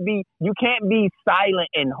 You can't be silent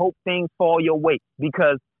and hope things fall your way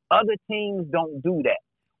because other teams don't do that.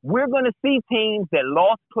 We're going to see teams that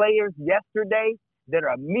lost players yesterday that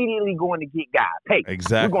are immediately going to get guys. Hey,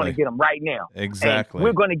 exactly. We're going to get them right now. Exactly. And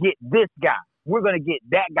we're going to get this guy. We're going to get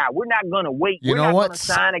that guy. We're not going to wait. We're not going to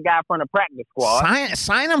sign a guy from the practice squad.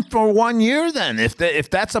 Sign him for 1 year then. If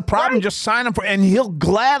that's a problem, right. just sign him and he'll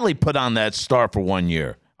gladly put on that star for 1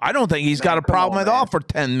 year. I don't think he's got a problem at all for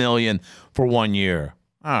 $10 million for 1 year.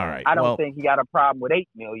 All right. I don't think he got a problem with $8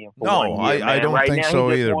 million for 1 year. I don't right think now, so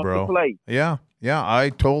he just either, wants bro. to play. Yeah, I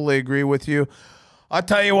totally agree with you. I'll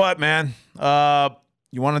tell you what, man.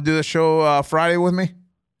 You want to do the show Friday with me?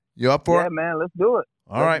 You up for it? Yeah, man. Let's do it.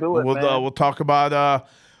 All right. We'll talk about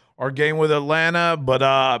our game with Atlanta, but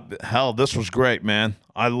hell, this was great, man.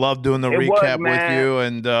 I love doing the recap with you,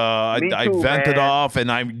 and I vented off,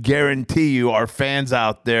 and I guarantee you, our fans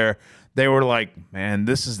out there, they were like, "Man,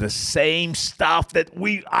 this is the same stuff that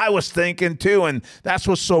I was thinking too," and that's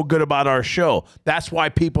what's so good about our show. That's why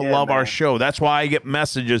people love our show. That's why I get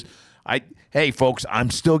messages. Hey, folks, I'm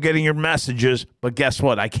still getting your messages, but guess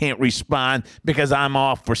what? I can't respond because I'm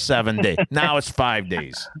off for 7 days. Now it's 5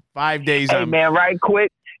 days. 5 days. Hey, man, right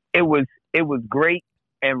quick, it was great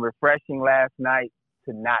and refreshing last night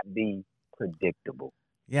to not be predictable.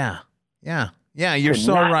 Yeah. You're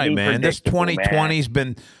so right, man. This 2020's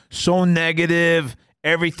been so negative.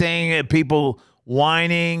 Everything, people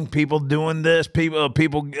whining, people doing this, people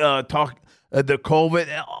talk the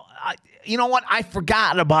COVID. You know what? I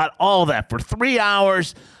forgot about all that. For 3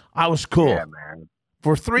 hours, I was cool. Yeah, man.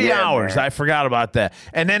 For 3 hours, man. I forgot about that.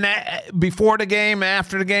 And then before the game,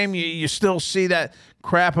 after the game, you still see that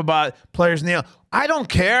crap about players kneel. I don't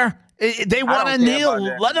care. They want to kneel.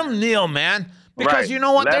 Let them kneel, man. Because you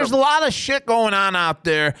know what? There's a lot of shit going on out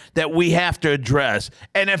there that we have to address.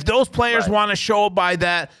 And if those players want to show by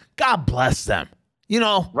that, God bless them.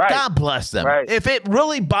 God bless them. Right. If it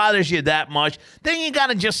really bothers you that much, then you got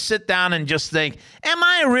to just sit down and just think, am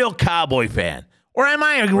I a real Cowboy fan? Or am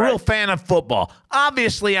I a real fan of football?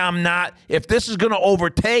 Obviously, I'm not. If this is going to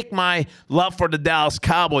overtake my love for the Dallas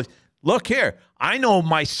Cowboys, look here. I know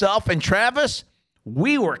myself and Travis,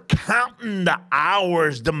 we were counting the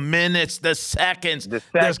hours, the minutes, the seconds this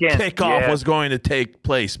kickoff was going to take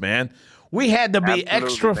place, man. We had to be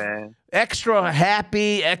extra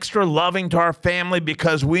happy, extra loving to our family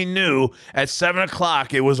because we knew at 7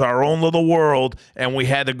 o'clock it was our own little world and we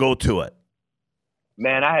had to go to it.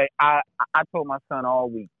 Man, I told my son all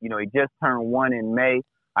week, he just turned 1 in May.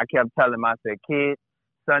 I kept telling him, I said, kid,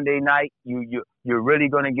 Sunday night, you're really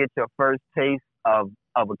going to get your first taste of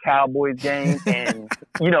a Cowboys game. And,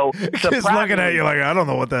 he's looking at you like, I don't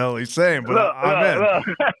know what the hell he's saying, but I'm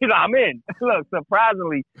in. I'm in. Look,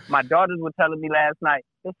 surprisingly, my daughters were telling me last night,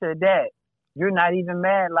 they said, Dad, you're not even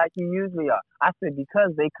mad like you usually are. I said,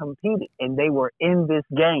 because they competed and they were in this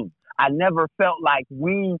game. I never felt like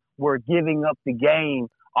we were giving up the game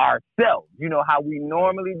ourselves. You know how we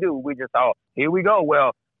normally do. We just thought, here we go.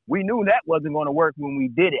 Well, we knew that wasn't going to work when we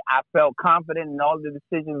did it. I felt confident in all the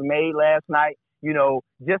decisions made last night.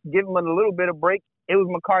 Just give him a little bit of break. It was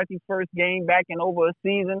McCarthy's first game back in over a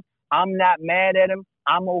season. I'm not mad at him.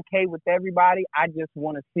 I'm okay with everybody. I just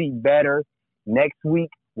want to see better next week.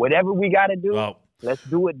 Whatever we got to do, let's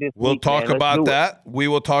do it this week. We'll talk about that. We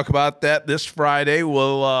will talk about that this Friday.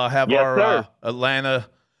 We'll have our Atlanta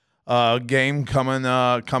game coming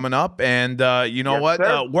up. And you know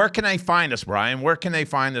what? Where can they find us, Brian? Where can they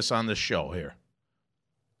find us on the show here?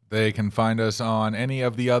 They can find us on any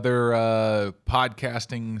of the other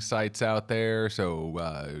podcasting sites out there.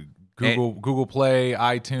 So Google Play,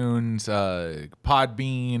 iTunes,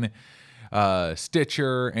 Podbean,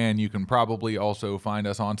 Stitcher, and you can probably also find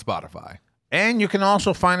us on Spotify. And you can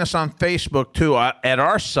also find us on Facebook, too, at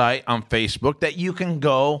our site on Facebook that you can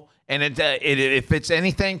go And if it's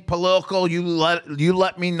anything political, you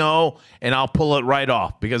let me know, and I'll pull it right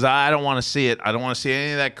off because I don't want to see it. I don't want to see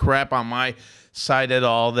any of that crap on my side at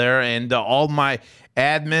all there. And all my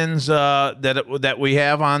admins that we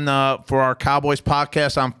have on for our Cowboys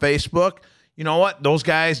podcast on Facebook, you know what? Those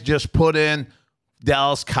guys just put in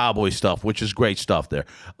Dallas Cowboys stuff, which is great stuff there.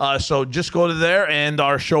 So just go to there, and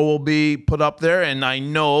our show will be put up there. And I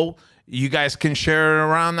know you guys can share it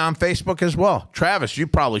around on Facebook as well. Travis, you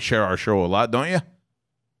probably share our show a lot, don't you?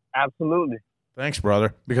 Absolutely. Thanks,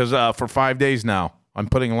 brother. Because for 5 days now, I'm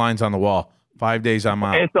putting lines on the wall. 5 days I'm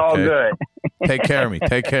out. It's all good. Take care of me.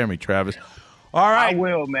 Take care of me, Travis. All right. I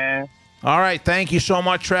will, man. All right. Thank you so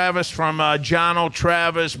much, Travis, from Jono,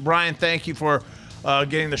 Travis. Brian, thank you for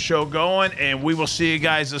getting the show going. And we will see you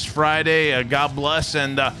guys this Friday. God bless,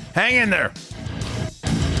 and hang in there.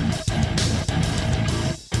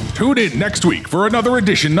 Tune in next week for another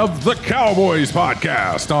edition of the Cowboys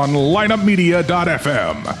Podcast on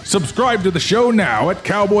lineupmedia.fm. Subscribe to the show now at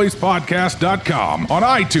cowboyspodcast.com on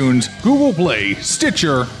iTunes, Google Play,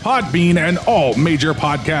 Stitcher, Podbean, and all major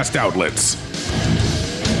podcast outlets.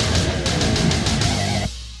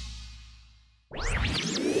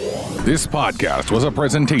 This podcast was a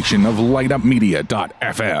presentation of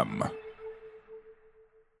lineupmedia.fm.